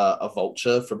got a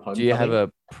Vulture from Homecoming. Do you have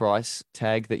a price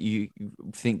tag that you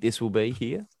think this will be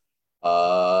here?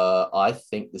 I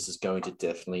think this is going to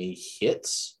definitely hit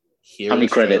here How in many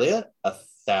credits? Australia.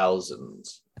 1,000.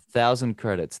 1,000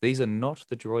 credits. These are not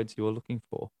the droids you are looking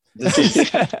for. This is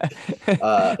This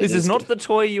it is is not the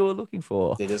toy you were looking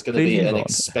for. It is going to Please be move an on.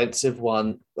 expensive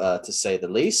one, to say the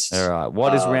least. All right.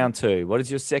 What is Um, round 2? What is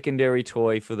your secondary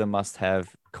toy for the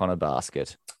must-have Connor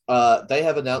basket? They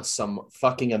have announced some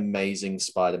fucking amazing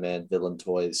Spider-Man villain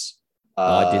toys.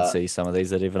 I did see some of these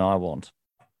that even I want.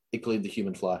 including the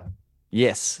Human Fly.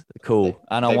 Yes, cool.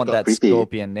 And I they've want got that creepy.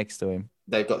 scorpion next to him.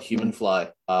 They've got Human Fly.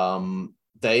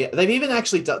 They've even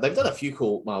actually done a few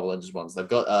cool Marvel Legends ones. They've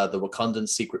got the Wakandan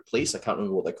Secret Police. I can't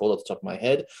remember what they're called off the top of my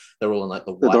head. They're all in like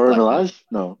the The white. Dora black- Milaje?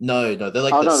 No. No, they're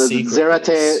like Oh the no, the Secret Zerate.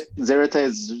 Police. Zerate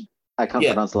is I can't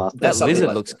Yeah, pronounce the last That That's name. something lizard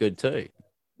like looks that. good too.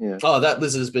 Yeah. Oh, that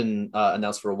lizard has been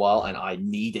announced for a while, and I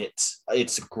need it.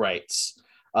 It's great.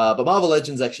 But Marvel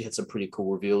Legends actually had some pretty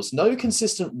cool reveals. No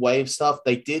consistent wave stuff.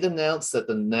 They did announce that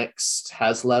the next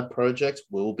HasLab project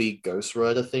will be Ghost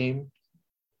Rider themed.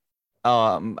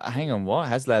 Hang on, what?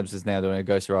 HasLabs is now doing a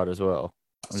Ghost Rider as well.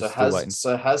 I'm So still waiting.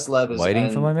 HasLab is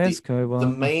Waiting for my Mezco the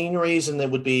one. main reason there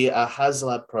would be a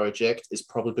HasLab project is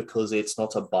probably because it's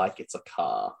not a bike, it's a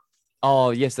car.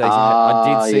 Oh, yes,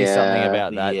 I did see something yeah.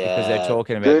 about that because they're Yeah.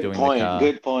 talking about Good doing point. the car.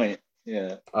 Good point.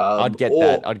 Yeah. I'd get or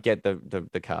that. I'd get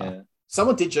the car. Yeah.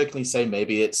 Someone did jokingly say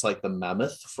maybe it's like the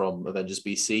Mammoth from Avengers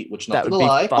BC, which not That would gonna be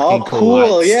lie, fucking Oh, cool.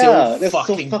 cool. I'd Yeah. still That's so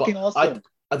fucking fucking awesome.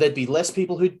 there'd be less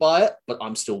people who'd buy it, but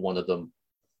I'm still one of them.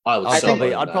 I would. I'd so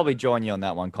probably, own I'd that. probably join you on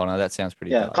that one, Connor. That sounds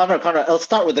pretty Yeah, dope. Connor, it'll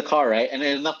start with the car, right? And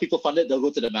then enough people fund it, they'll go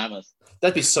to the Mammoth.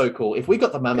 That'd be so cool. If we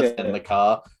got the Mammoth Yeah. in the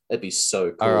car, that'd be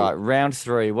so cool. All right, round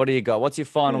 3. What do you got? What's your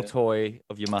final Yeah. toy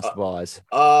of your must buys?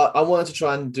 I wanted to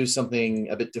try and do something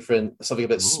a bit different, something a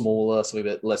bit Ooh. smaller, something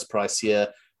a bit less pricier.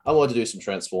 I wanted to do some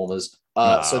Transformers.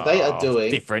 So they are doing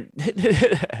different.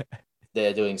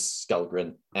 they're doing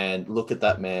Skullgrin, and look at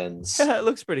that man's. It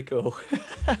looks pretty cool.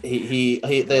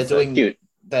 They're That's so doing cute.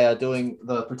 they are doing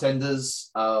the Pretenders.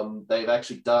 They've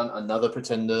actually done another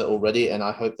Pretender already, and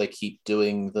I hope they keep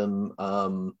doing them.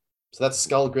 So that's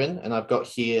Skullgrin, and I've got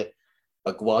here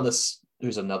Iguanus,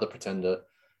 who's another Pretender.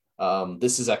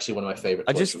 This is actually one of my favorite.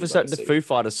 I just, for the Foo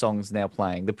Fighters songs now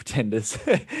playing, the Pretenders.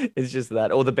 It's just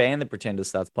that. Or the band, the Pretenders,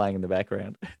 starts playing in the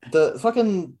background. The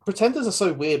fucking Pretenders are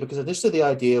so weird because initially the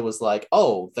idea was like,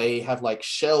 oh, they have like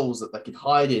shells that they can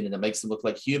hide in and it makes them look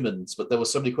like humans. But there were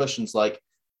so many questions like,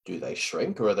 do they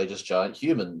shrink or are they just giant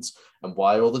humans? And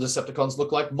why all the Decepticons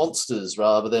look like monsters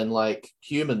rather than like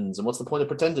humans? And what's the point of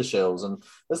Pretender shells? And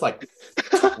there's like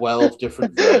 12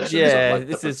 different versions Yeah, of like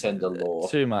this the is Pretender lore.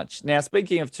 too much. Now,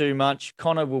 speaking of too much,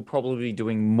 Connor will probably be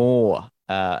doing more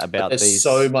about there's these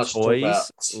so much to talk toys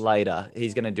about. later.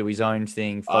 He's going to do his own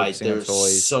thing, focusing on There's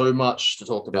toys. so much to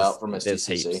talk about from There's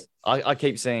SDCC. heaps. I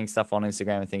keep seeing stuff on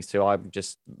Instagram and things too.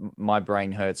 My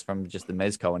brain hurts from just the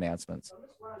Mezco announcements.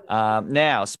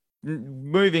 Now,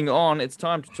 moving on, it's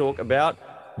time to talk about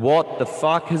what the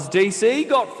fuck has DC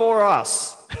got for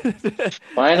us.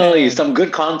 Finally, some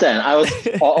good content. I was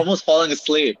almost falling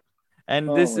asleep. And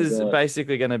Oh this my is God.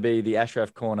 basically going to be the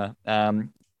Ashraf corner.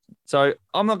 So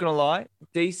I'm not going to lie,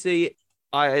 DC.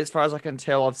 As far as I can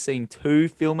tell, I've seen 2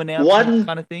 film announcements One-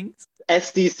 kind of things.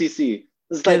 SDCC.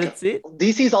 It's Yeah, like that's it.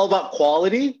 DC's all about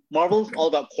quality. Marvel's all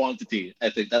about quantity. I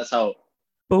think that's how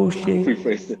Bullshit.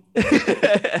 rephrase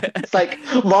it. It's like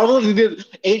Marvel needed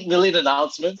 8 million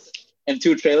announcements and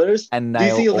 2 trailers. And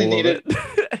nail DC only all of needed-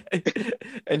 it.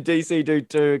 And DC do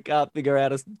too. Can't figure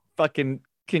out a fucking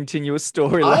continuous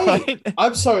storyline.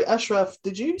 I'm sorry, Ashraf,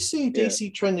 did you see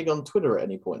DC trending on Twitter at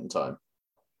any point in time?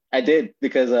 I did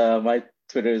because my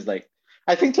Twitter is like,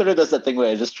 I think Twitter does that thing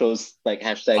where it just throws like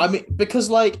hashtags I mean, because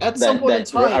like at some that, point in that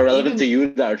time, are relevant to even,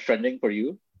 you, that are trending for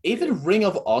you. even Ring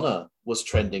of Honor was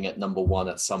trending at #1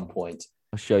 at some point.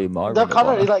 I'll show you my. The Ring of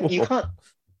cover Honor. is like you can't.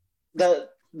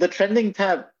 The trending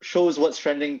tab shows what's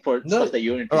trending for No. stuff that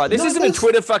you're interested All right, this No, isn't a this-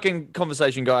 Twitter fucking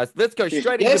conversation, guys. Let's go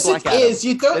straight Yes, into Black it Adam. is.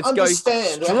 You don't Let's go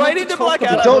understand. I straight have to into talk Black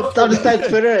about in. Adam. Don't understand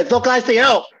Twitter. It localized to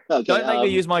you. Okay, Don't make me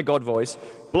use my God voice.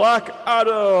 Black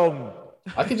Adam.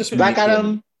 I can just Black mute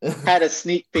him. Adam had a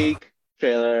sneak peek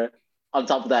trailer on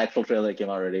top of the actual trailer that came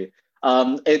out already.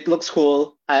 It looks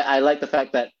cool. I like the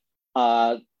fact that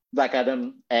Black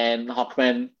Adam and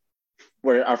Hawkman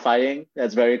are fighting.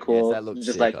 That's very cool. Yes, that looks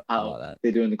just sick. like I how like that.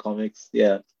 they do in the comics.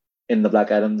 Yeah, in the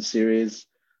Black Adam series.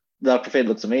 Dr. Fate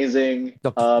looks amazing.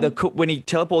 When he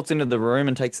teleports into the room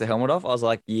and takes the helmet off, I was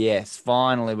like, yes,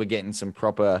 finally we're getting some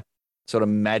proper sort of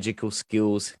magical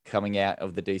skills coming out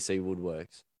of the DC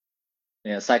woodworks.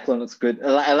 Yeah, Cyclone looks good.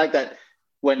 I like that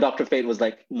when Dr. Fate was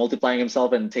like multiplying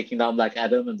himself and taking down Black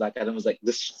Adam, and Black Adam was like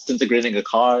disintegrating a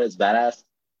car. It's badass.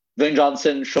 Dwayne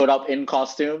Johnson showed up in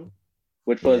costume,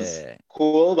 which was Yeah.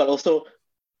 cool, but also,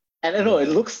 and I don't know, it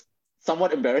looks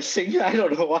somewhat embarrassing. I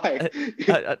don't know why.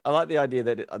 I like the idea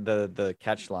that the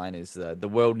catch line is the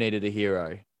world needed a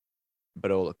hero,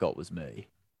 but all it got was me.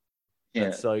 Yeah,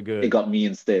 That's so good. it got me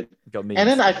instead. Got me And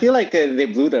then I instead. feel like they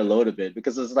blew their load a bit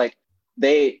because it's like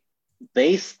they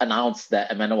announced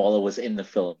that Amanda Waller was in the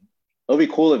film. It would be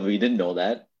cool if we didn't know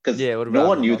that because Yeah, what no about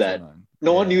one knew also that. known?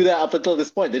 No one Yeah. knew that up until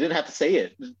this point. They didn't have to say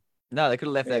it. No, they could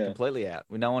have left that Yeah. completely out.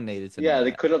 No one needed to. Yeah, know they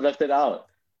that. could have left it out.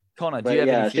 Connor, do but you have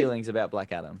yeah, I any think- feelings about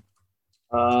Black Adam?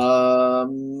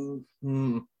 Hmm.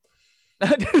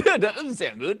 That doesn't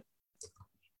sound good.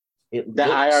 It The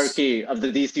looks- hierarchy of the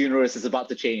DC universe is about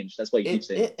to change. That's what you keep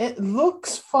saying. it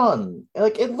looks fun.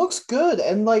 Like it looks good,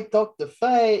 and like Dr.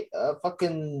 Fate,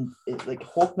 like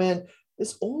Hawkman,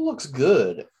 this all looks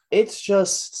good. It's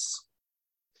just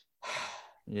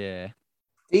Yeah.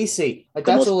 DC, like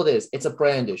The that's most- all it is. It's a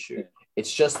brand issue. Yeah.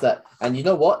 It's just that, and you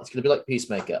know what? It's gonna be like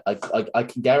Peacemaker. I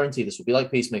can guarantee this will be like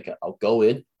Peacemaker. I'll go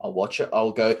in, I'll watch it,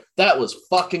 I'll go, that was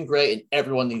fucking great, and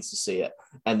everyone needs to see it.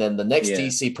 And then the next Yeah.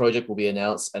 DC project will be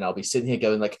announced, and I'll be sitting here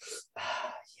going like,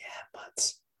 yeah,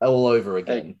 but all over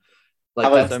again. Like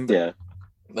How about- that's yeah.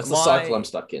 that's the cycle I'm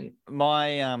stuck in.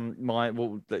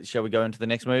 Well, shall we go into the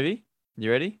next movie?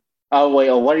 You ready? Oh wait.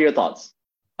 Oh, what are your thoughts?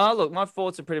 Oh, look, my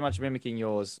thoughts are pretty much mimicking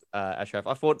yours, Ashraf.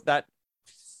 I thought that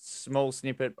small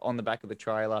snippet on the back of the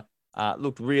trailer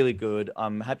looked really good.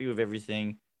 I'm happy with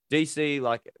everything. DC,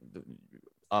 like,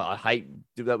 I hate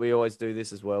that we always do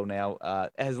this as well now,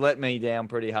 has let me down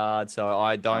pretty hard, so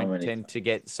I don't many tend to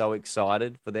get so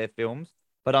excited for their films.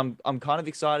 But I'm kind of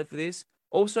excited for this.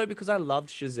 Also because I loved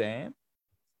Shazam.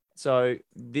 So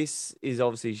this is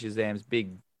obviously Shazam's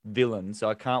big villain, so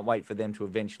I can't wait for them to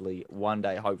eventually one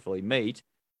day hopefully meet.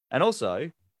 And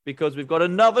also because we've got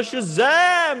another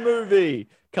Shazam movie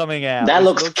coming out. That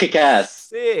which looks kick-ass.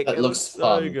 Sick. That It looks so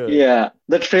fun. good. Yeah,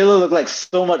 the trailer looked like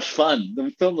so much fun. The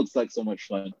film looks like so much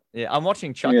fun. Yeah, I'm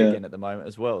watching Chuck Yeah. again at the moment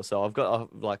as well, so I've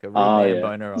got like a real Oh, man yeah.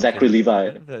 boner. on Zachary things. Levi.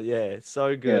 But yeah,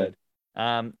 so good.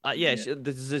 Yeah.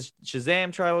 This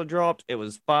Shazam trailer dropped. It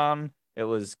was fun. It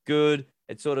was good.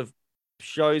 It sort of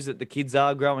shows that the kids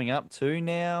are growing up too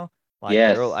now. Like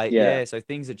Yes, they're all eight. yeah. Yeah, so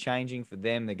things are changing for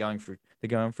them. They're going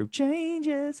through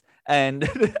changes, and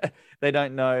they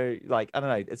don't know. Like I don't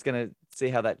know. It's gonna see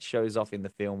how that shows off in the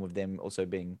film with them also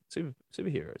being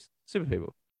superheroes, super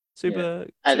people, super.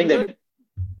 I think super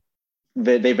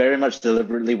they very much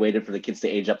deliberately waited for the kids to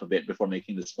age up a bit before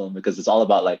making this film because it's all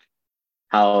about like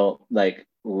how like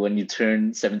when you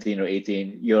turn 17 or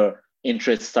 18, your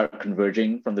interests start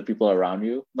converging from the people around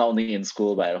you, not only in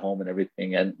school but at home and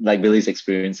everything. And like Billy's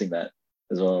experiencing that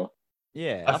as well.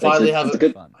 Yeah, I think finally it's have really a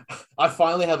good- fun. I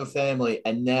finally have a family,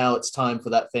 and now it's time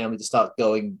for that family to start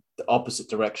going the opposite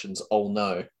directions. Oh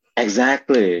no.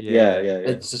 Exactly. Yeah. Yeah.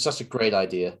 It's just such a great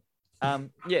idea.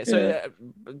 Yeah. So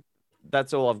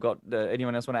that's all I've got.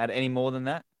 Anyone else want to add any more than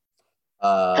that?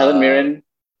 Helen Mirren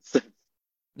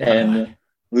and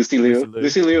Lucy Liu. Lucy Liu.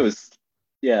 Lucy Liu is,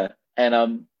 yeah,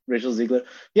 and Rachel Ziegler.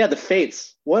 Yeah, the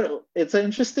Fates. What? It's an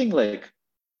interesting like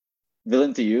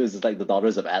villain to use. Is like the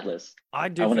Daughters of Atlas. I I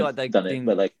do feel wouldn't like have done it,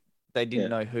 but like they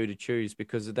didn't yeah. know who to choose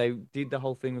because they did the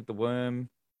whole thing with the worm.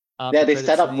 yeah, after they credit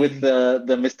set up with scene,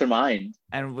 the Mr. Mind.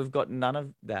 and we've got none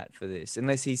of that for this,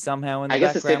 unless he's somehow in the I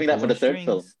guess they're background saving that for the pulling third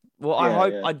film. strings. Well, I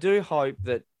Yeah. I do hope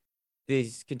that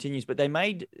this continues, but they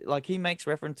made like he makes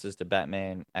references to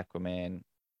Batman, Aquaman,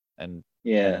 and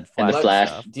Yeah, and and the Flash Flash.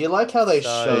 stuff. Do you like how they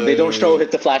So- show? They don't show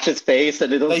the Flash's face,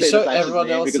 and they don't They say show the Flash's everyone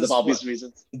name because else's of obvious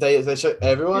reasons. They show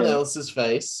everyone Yeah. else's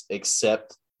face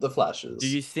except the Flashes. Do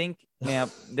you think now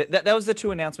that was the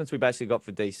two announcements we basically got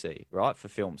for DC, right? For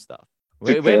film stuff.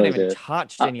 We haven't trailers, even yeah.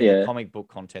 touched any of the Yeah. comic book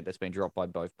content that's been dropped by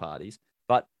both parties.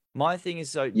 But my thing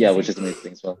is, so do you Yeah, think- which is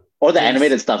amazing as well. Or the These-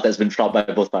 animated stuff that's been dropped by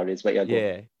both parties. But yeah, go.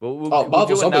 yeah. We'll Marvel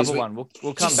do Zombies, another one.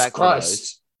 We'll come Jesus back for those.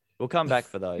 Christ. We'll come back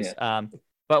for those.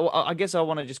 But I guess I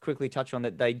want to just quickly touch on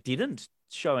that they didn't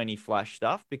show any Flash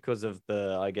stuff because of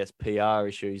the, I guess, PR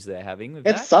issues they're having with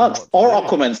It that and sucks. what to Or do.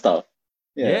 Aquaman stuff.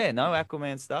 Yeah, no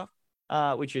Aquaman stuff,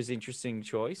 which is interesting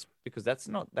choice because that's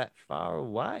not that far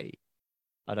away.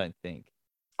 I don't think.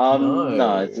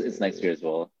 No, it's next year as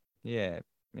well. Yeah.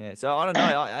 So I don't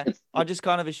know. I just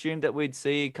kind of assumed that we'd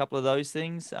see a couple of those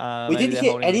things. We Maybe didn't they're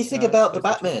hear holding anything no, about the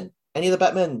those are- Batman. Any of the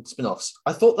Batman spin-offs.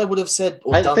 I thought they would have said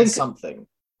or I done think- something.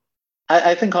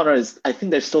 I think Connor is. I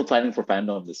think they're still planning for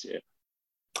fandom this year.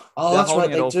 Oh, They're that's right.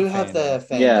 holding it They all do for have their fandom.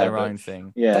 fan. Yeah. Their logo. own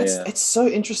thing. Yeah, It's so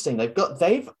interesting.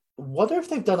 They've wonder if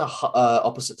they've done a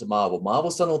opposite to Marvel.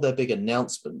 Marvel's done all their big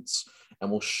announcements and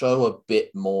will show a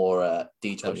bit more at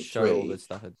They'll show all D23. the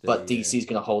stuff at But the, DC's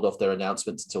going to hold off their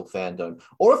announcements until fandom,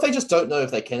 or if they just don't know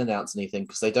if they can announce anything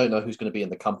because they don't know who's going to be in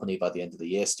the company by the end of the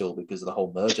year still because of the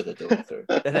whole merger they're doing through.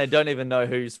 and they don't even know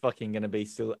who's fucking going to be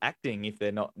still acting if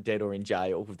they're not dead or in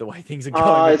jail with the way things are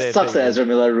going. with It their sucks that people. Ezra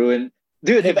Miller ruined.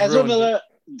 Dude, if He Ezra ruined it.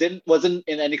 Miller wasn't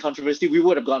in any controversy, we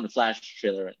would have gotten a Flash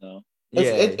trailer right now.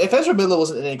 Yeah. If Ezra Miller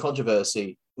wasn't in any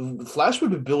controversy, Flash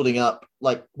would be building up.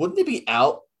 Like, wouldn't it be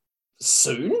out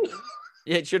soon?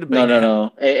 Yeah, it should have been. No.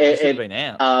 out. It should have been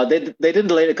out. They didn't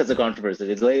delay it because of controversy.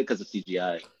 They delayed it because of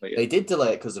CGI. But yeah. They did delay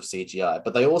it because of CGI,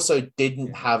 but they also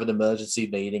didn't have an emergency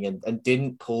meeting and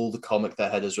didn't pull the comic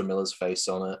that had Ezra Miller's face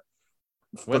on it.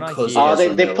 When I Because hear- of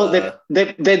Ezra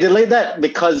They delayed that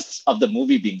because of the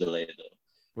movie being delayed. Though.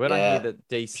 When I Yeah, hear that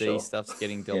DC sure. stuff's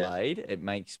getting Yeah. delayed, it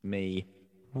makes me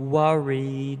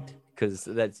worried because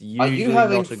that's Are usually you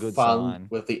having not a good fun sign.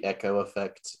 with the echo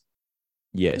effect?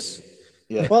 Yes.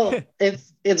 Yeah. Well,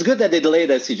 it's good that they delayed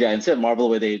that CGI instead of Marvel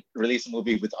where they release a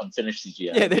movie with unfinished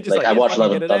CGI. Yeah, they're just like, I yeah, watched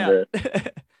Love fucking and get it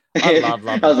Thunder. out. I love Love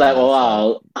I and was like, Thunder, so-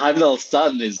 wow, Heimdall's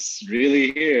son is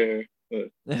really here.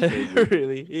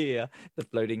 really, yeah, the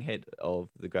floating head of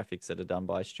the graphics that are done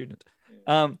by a student.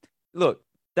 Look,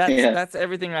 that's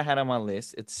everything I had on my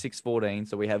list. It's 6:14,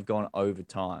 so we have gone over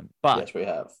time. But Yes, we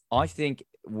have. I think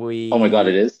we. Oh my god,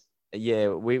 it is. Yeah,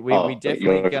 we Wait,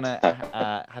 definitely you're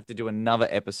gonna have to do another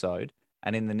episode,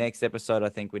 and in the next episode, I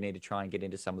think we need to try and get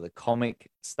into some of the comic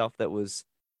stuff that was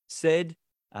said.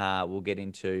 We'll get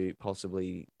into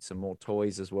possibly some more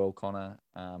toys as well, Connor.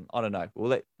 I don't know.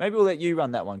 Maybe we'll let you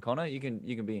run that one, Connor. You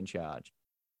can be in charge.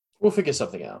 We'll figure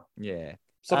something out. Yeah.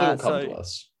 Something will come to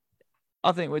us.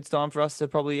 I think it's time for us to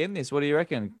probably end this. What do you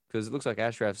reckon? Because it looks like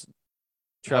Ashraf's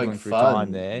traveling through fun.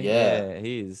 time there. Yeah.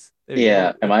 He is. There you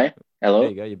Yeah, go. am I? Hello? There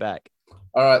you go. You're back.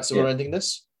 All right, so Yeah. we're ending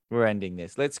this. We're ending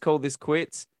this. Let's call this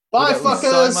quits. Bye, That was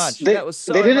fuckers. so much. They, That was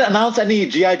so they didn't much. announce any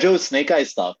G.I. Joe Snake Eye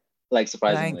stuff, like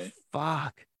surprisingly. Thank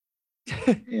fuck.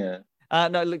 Yeah.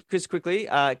 No, look, Chris, quickly.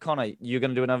 Connor, you're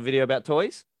going to do another video about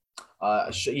toys?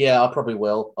 Yeah, I probably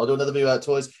will. I'll do another video about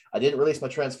toys. I didn't release my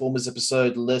Transformers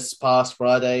episode this past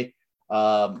Friday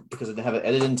because I didn't have it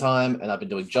edited in time, and I've been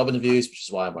doing job interviews, which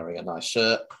is why I'm wearing a nice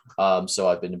shirt. So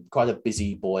I've been quite a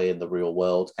busy boy in the real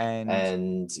world,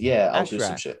 and yeah, I'll do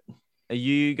some Ashraf, shit. Are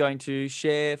you going to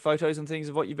share photos and things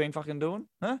of what you've been fucking doing?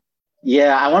 Huh?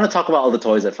 Yeah, I want to talk about all the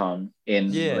toys I found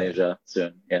in Yeah. Malaysia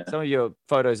soon. Yeah. Some of your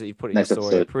photos that you put in Next your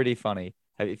story are episode. pretty funny.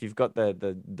 If you've got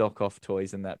the dock off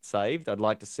toys and that saved, I'd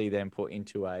like to see them put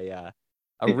into a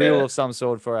reel Yeah. of some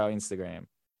sort for our Instagram.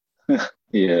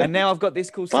 Yeah. And now I've got this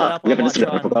cool Fuck, setup. we I have an might Instagram.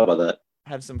 try I and forgot about that.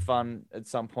 have some fun at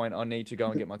some point. I need to go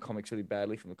and get my comics really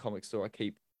badly from the comic store. I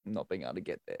keep not being able to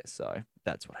get there, so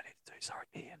that's what I need to do. Sorry,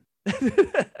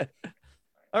 Ian.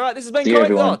 All right, this has been See you, Comic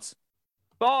everyone. Thoughts.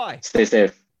 Bye. Stay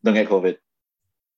safe. Don't get COVID.